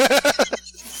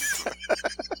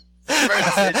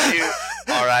 First issue,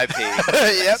 R.I.P.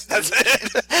 Yep, that's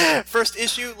it. First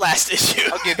issue, last issue.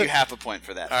 I'll give you half a point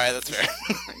for that. All right, that's fair.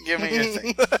 Give me your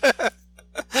thing.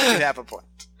 Half a point.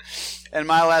 And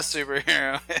my last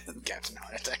superhero is Captain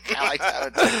Heart Attack. I like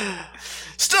that.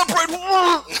 Stop right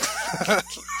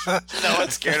No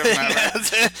one's scared of him.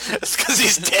 It's because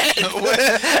he's dead.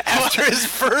 After his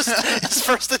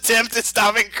first attempt at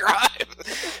stopping crime.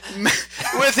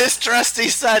 With his trusty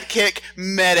sidekick,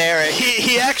 Med Eric.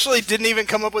 He actually didn't even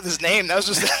come up with his name. That was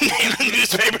just the name the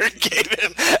newspaper gave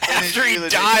him after he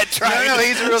died trying to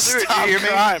he's a real superhero. stop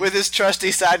crime. With his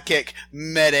trusty sidekick,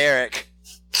 Med Eric.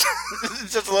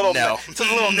 It's just a little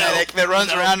medic that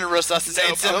runs around and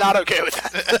resuscitates him. I'm not okay with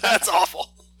that. That's awful.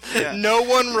 Yeah. No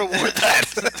one reward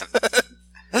that.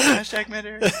 Hashtag Med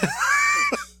Eric.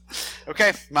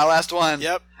 Okay, my last one.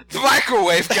 Yep. The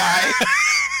Microwave Guy.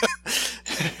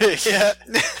 Yeah.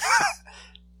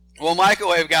 Well,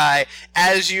 Microwave Guy,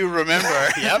 as you remember,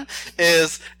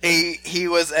 he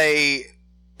was a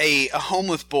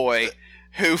homeless boy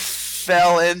who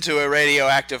fell into a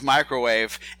radioactive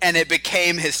microwave, and it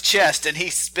became his chest, and he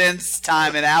spends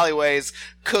time in alleyways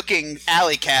cooking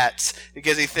alley cats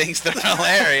because he thinks they're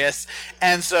hilarious.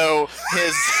 And so he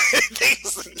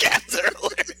thinks the cats are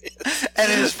hilarious. And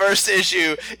his first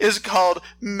issue is called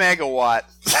Megawatt.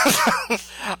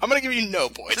 I'm going to give you no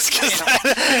points,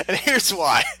 and here's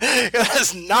why.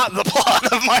 That's not the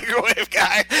plot of Microwave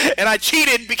Guy, and I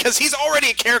cheated because he's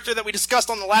already a character that we discussed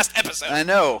on the last episode. I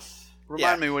know.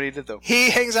 Remind me what he did, though. He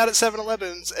hangs out at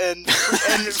 7-Elevens and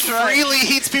freely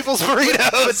eats people's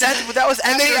burritos. But that was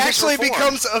after and then he his actually reform.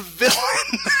 becomes a villain.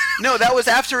 No, that was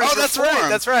after his reform. Right.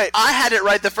 That's right. I had it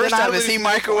right the first Then time as he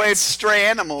microwaved stray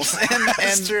animals and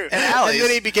alleys. And then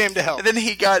he became to help. And then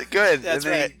he got good. That's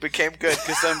and then right. he became good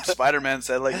because some Spider-Man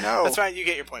said, like, no. That's right. You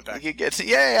get your point back.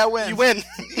 Yay, I win. You win.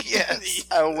 Yes,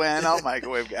 I win. I'll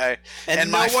Microwave Guy.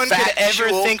 And no one could ever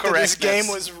think that this game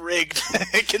was rigged,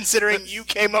 considering you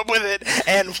came up with it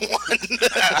and won.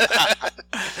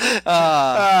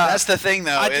 That's the thing,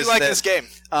 though. I do like this game.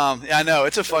 I know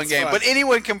it's a fun game, but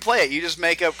anyone can play it. You just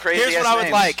make up crazy. Here's what I would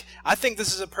names. like. I think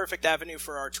this is a perfect avenue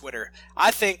for our Twitter.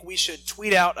 I think we should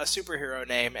tweet out a superhero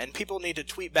name, and people need to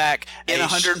tweet back in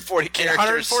 140 characters.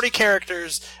 140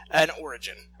 characters, an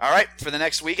origin. All right, for the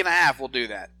next week and a half, we'll do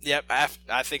that. Yep, I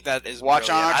think that is watch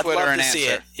brilliant. on our Twitter I'd love and to see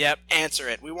answer. it. Yep, answer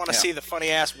it. We want to see the funny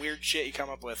ass weird shit you come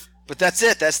up with. But that's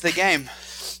it. That's the game.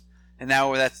 And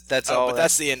now that's all. But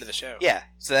that's the end of the show. Yeah,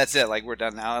 so that's it. Like we're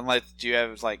done now. Unless do you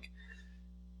have like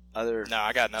other? No,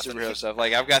 I got nothing. Superhero stuff.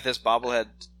 Like I've got this bobblehead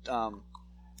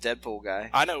Deadpool guy.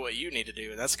 I know what you need to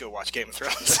do, and that's go watch Game of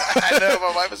Thrones. I know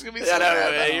my wife is gonna be so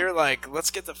mad. You're like,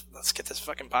 let's get this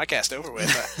fucking podcast over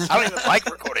with. I don't even like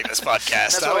recording this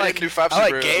podcast. That's why I do 5 I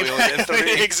Super like Game. and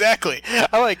 3. Exactly.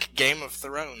 I like Game of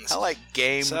Thrones. I like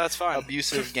so that's fine.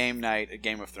 abusive game night at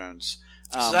Game of Thrones.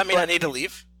 Does that mean I need to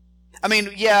leave? I mean,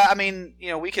 yeah. I mean,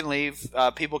 we can leave.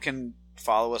 People can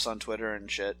follow us on Twitter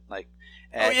and shit. Like,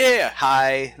 at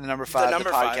Hi, the number 5, the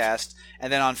podcast,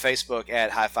 and then on Facebook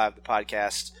at High Five the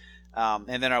Podcast,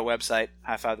 and then our website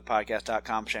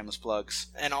highfivethepodcast.com. Shameless plugs,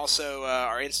 and also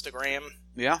our Instagram.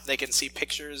 Yeah, they can see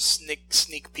pictures,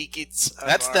 sneak peekits.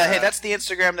 That's the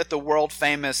Instagram that the world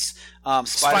famous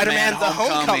Spider-Man the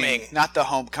Homecoming, not the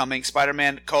Homecoming,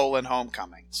 Spider-Man :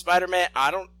 Homecoming. Spider-Man.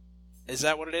 Is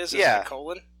that what it is? Yeah,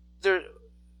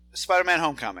 Spider-Man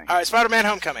Homecoming. All right, Spider-Man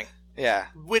Homecoming. Yeah,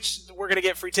 which we're gonna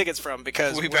get free tickets from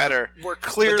because we're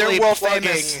clearly their world plugging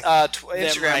famous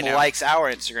Instagram likes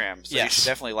our Instagram, so yes. You should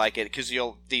definitely like it because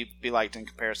you'll be liked in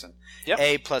comparison. Yep.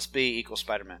 A plus B equals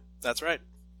Spider-Man. That's right.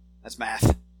 That's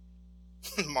math.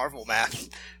 Marvel math.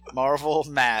 Marvel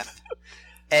math.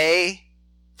 A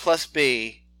plus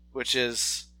B, which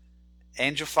is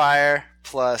Angel Fire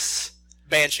plus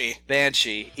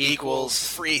Banshee equals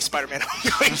free Spider-Man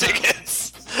Homecoming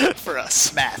tickets for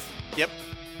us. Math. Yep.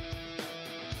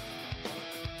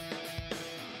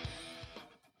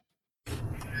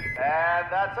 And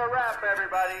that's a wrap,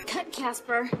 everybody. Cut,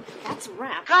 Casper. That's a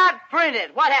wrap. Cut! Print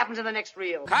it. What happens in the next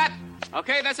reel? Cut!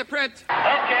 Okay, that's a print.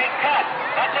 Okay, cut.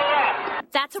 That's a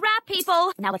wrap. That's a wrap,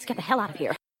 people. Now let's get the hell out of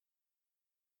here.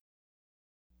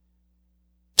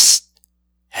 Psst.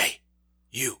 Hey,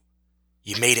 you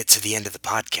made it to the end of the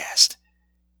podcast.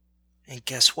 And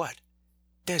guess what?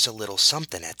 There's a little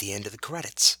something at the end of the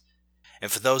credits.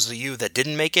 And for those of you that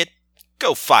didn't make it,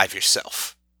 go 5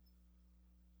 yourself.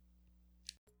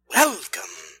 Welcome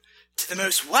to the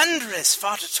most wondrous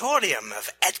fartatorium of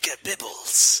Edgar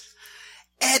Bibbles.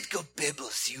 Edgar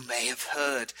Bibbles, you may have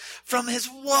heard, from his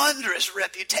wondrous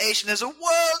reputation as a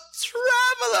world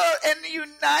traveler and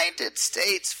United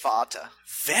States farter.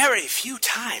 Very few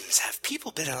times have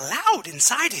people been allowed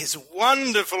inside his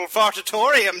wonderful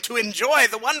fartatorium to enjoy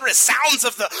the wondrous sounds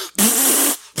of the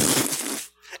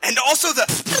and also the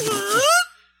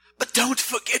but don't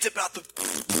forget about the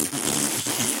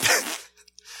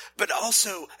but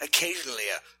also occasionally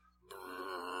a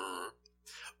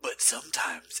but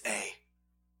sometimes a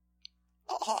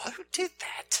oh, who did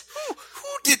that?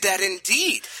 Who did that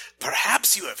indeed?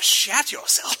 Perhaps you have shat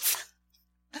yourself.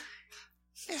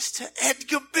 Mr.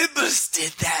 Edgar Bibbers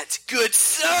did that, good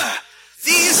sir.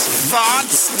 These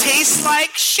farts taste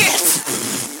like shit.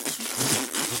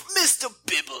 Mr.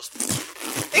 Bibbles.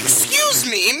 Excuse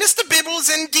me, Mr. Bibbles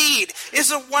indeed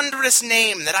is a wondrous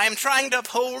name that I am trying to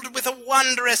uphold with a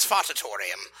wondrous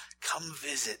fartatorium. Come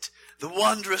visit the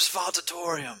wondrous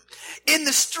fartatorium in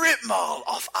the strip mall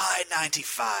off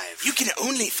I-95. You can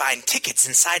only find tickets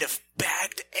inside of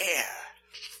bagged air.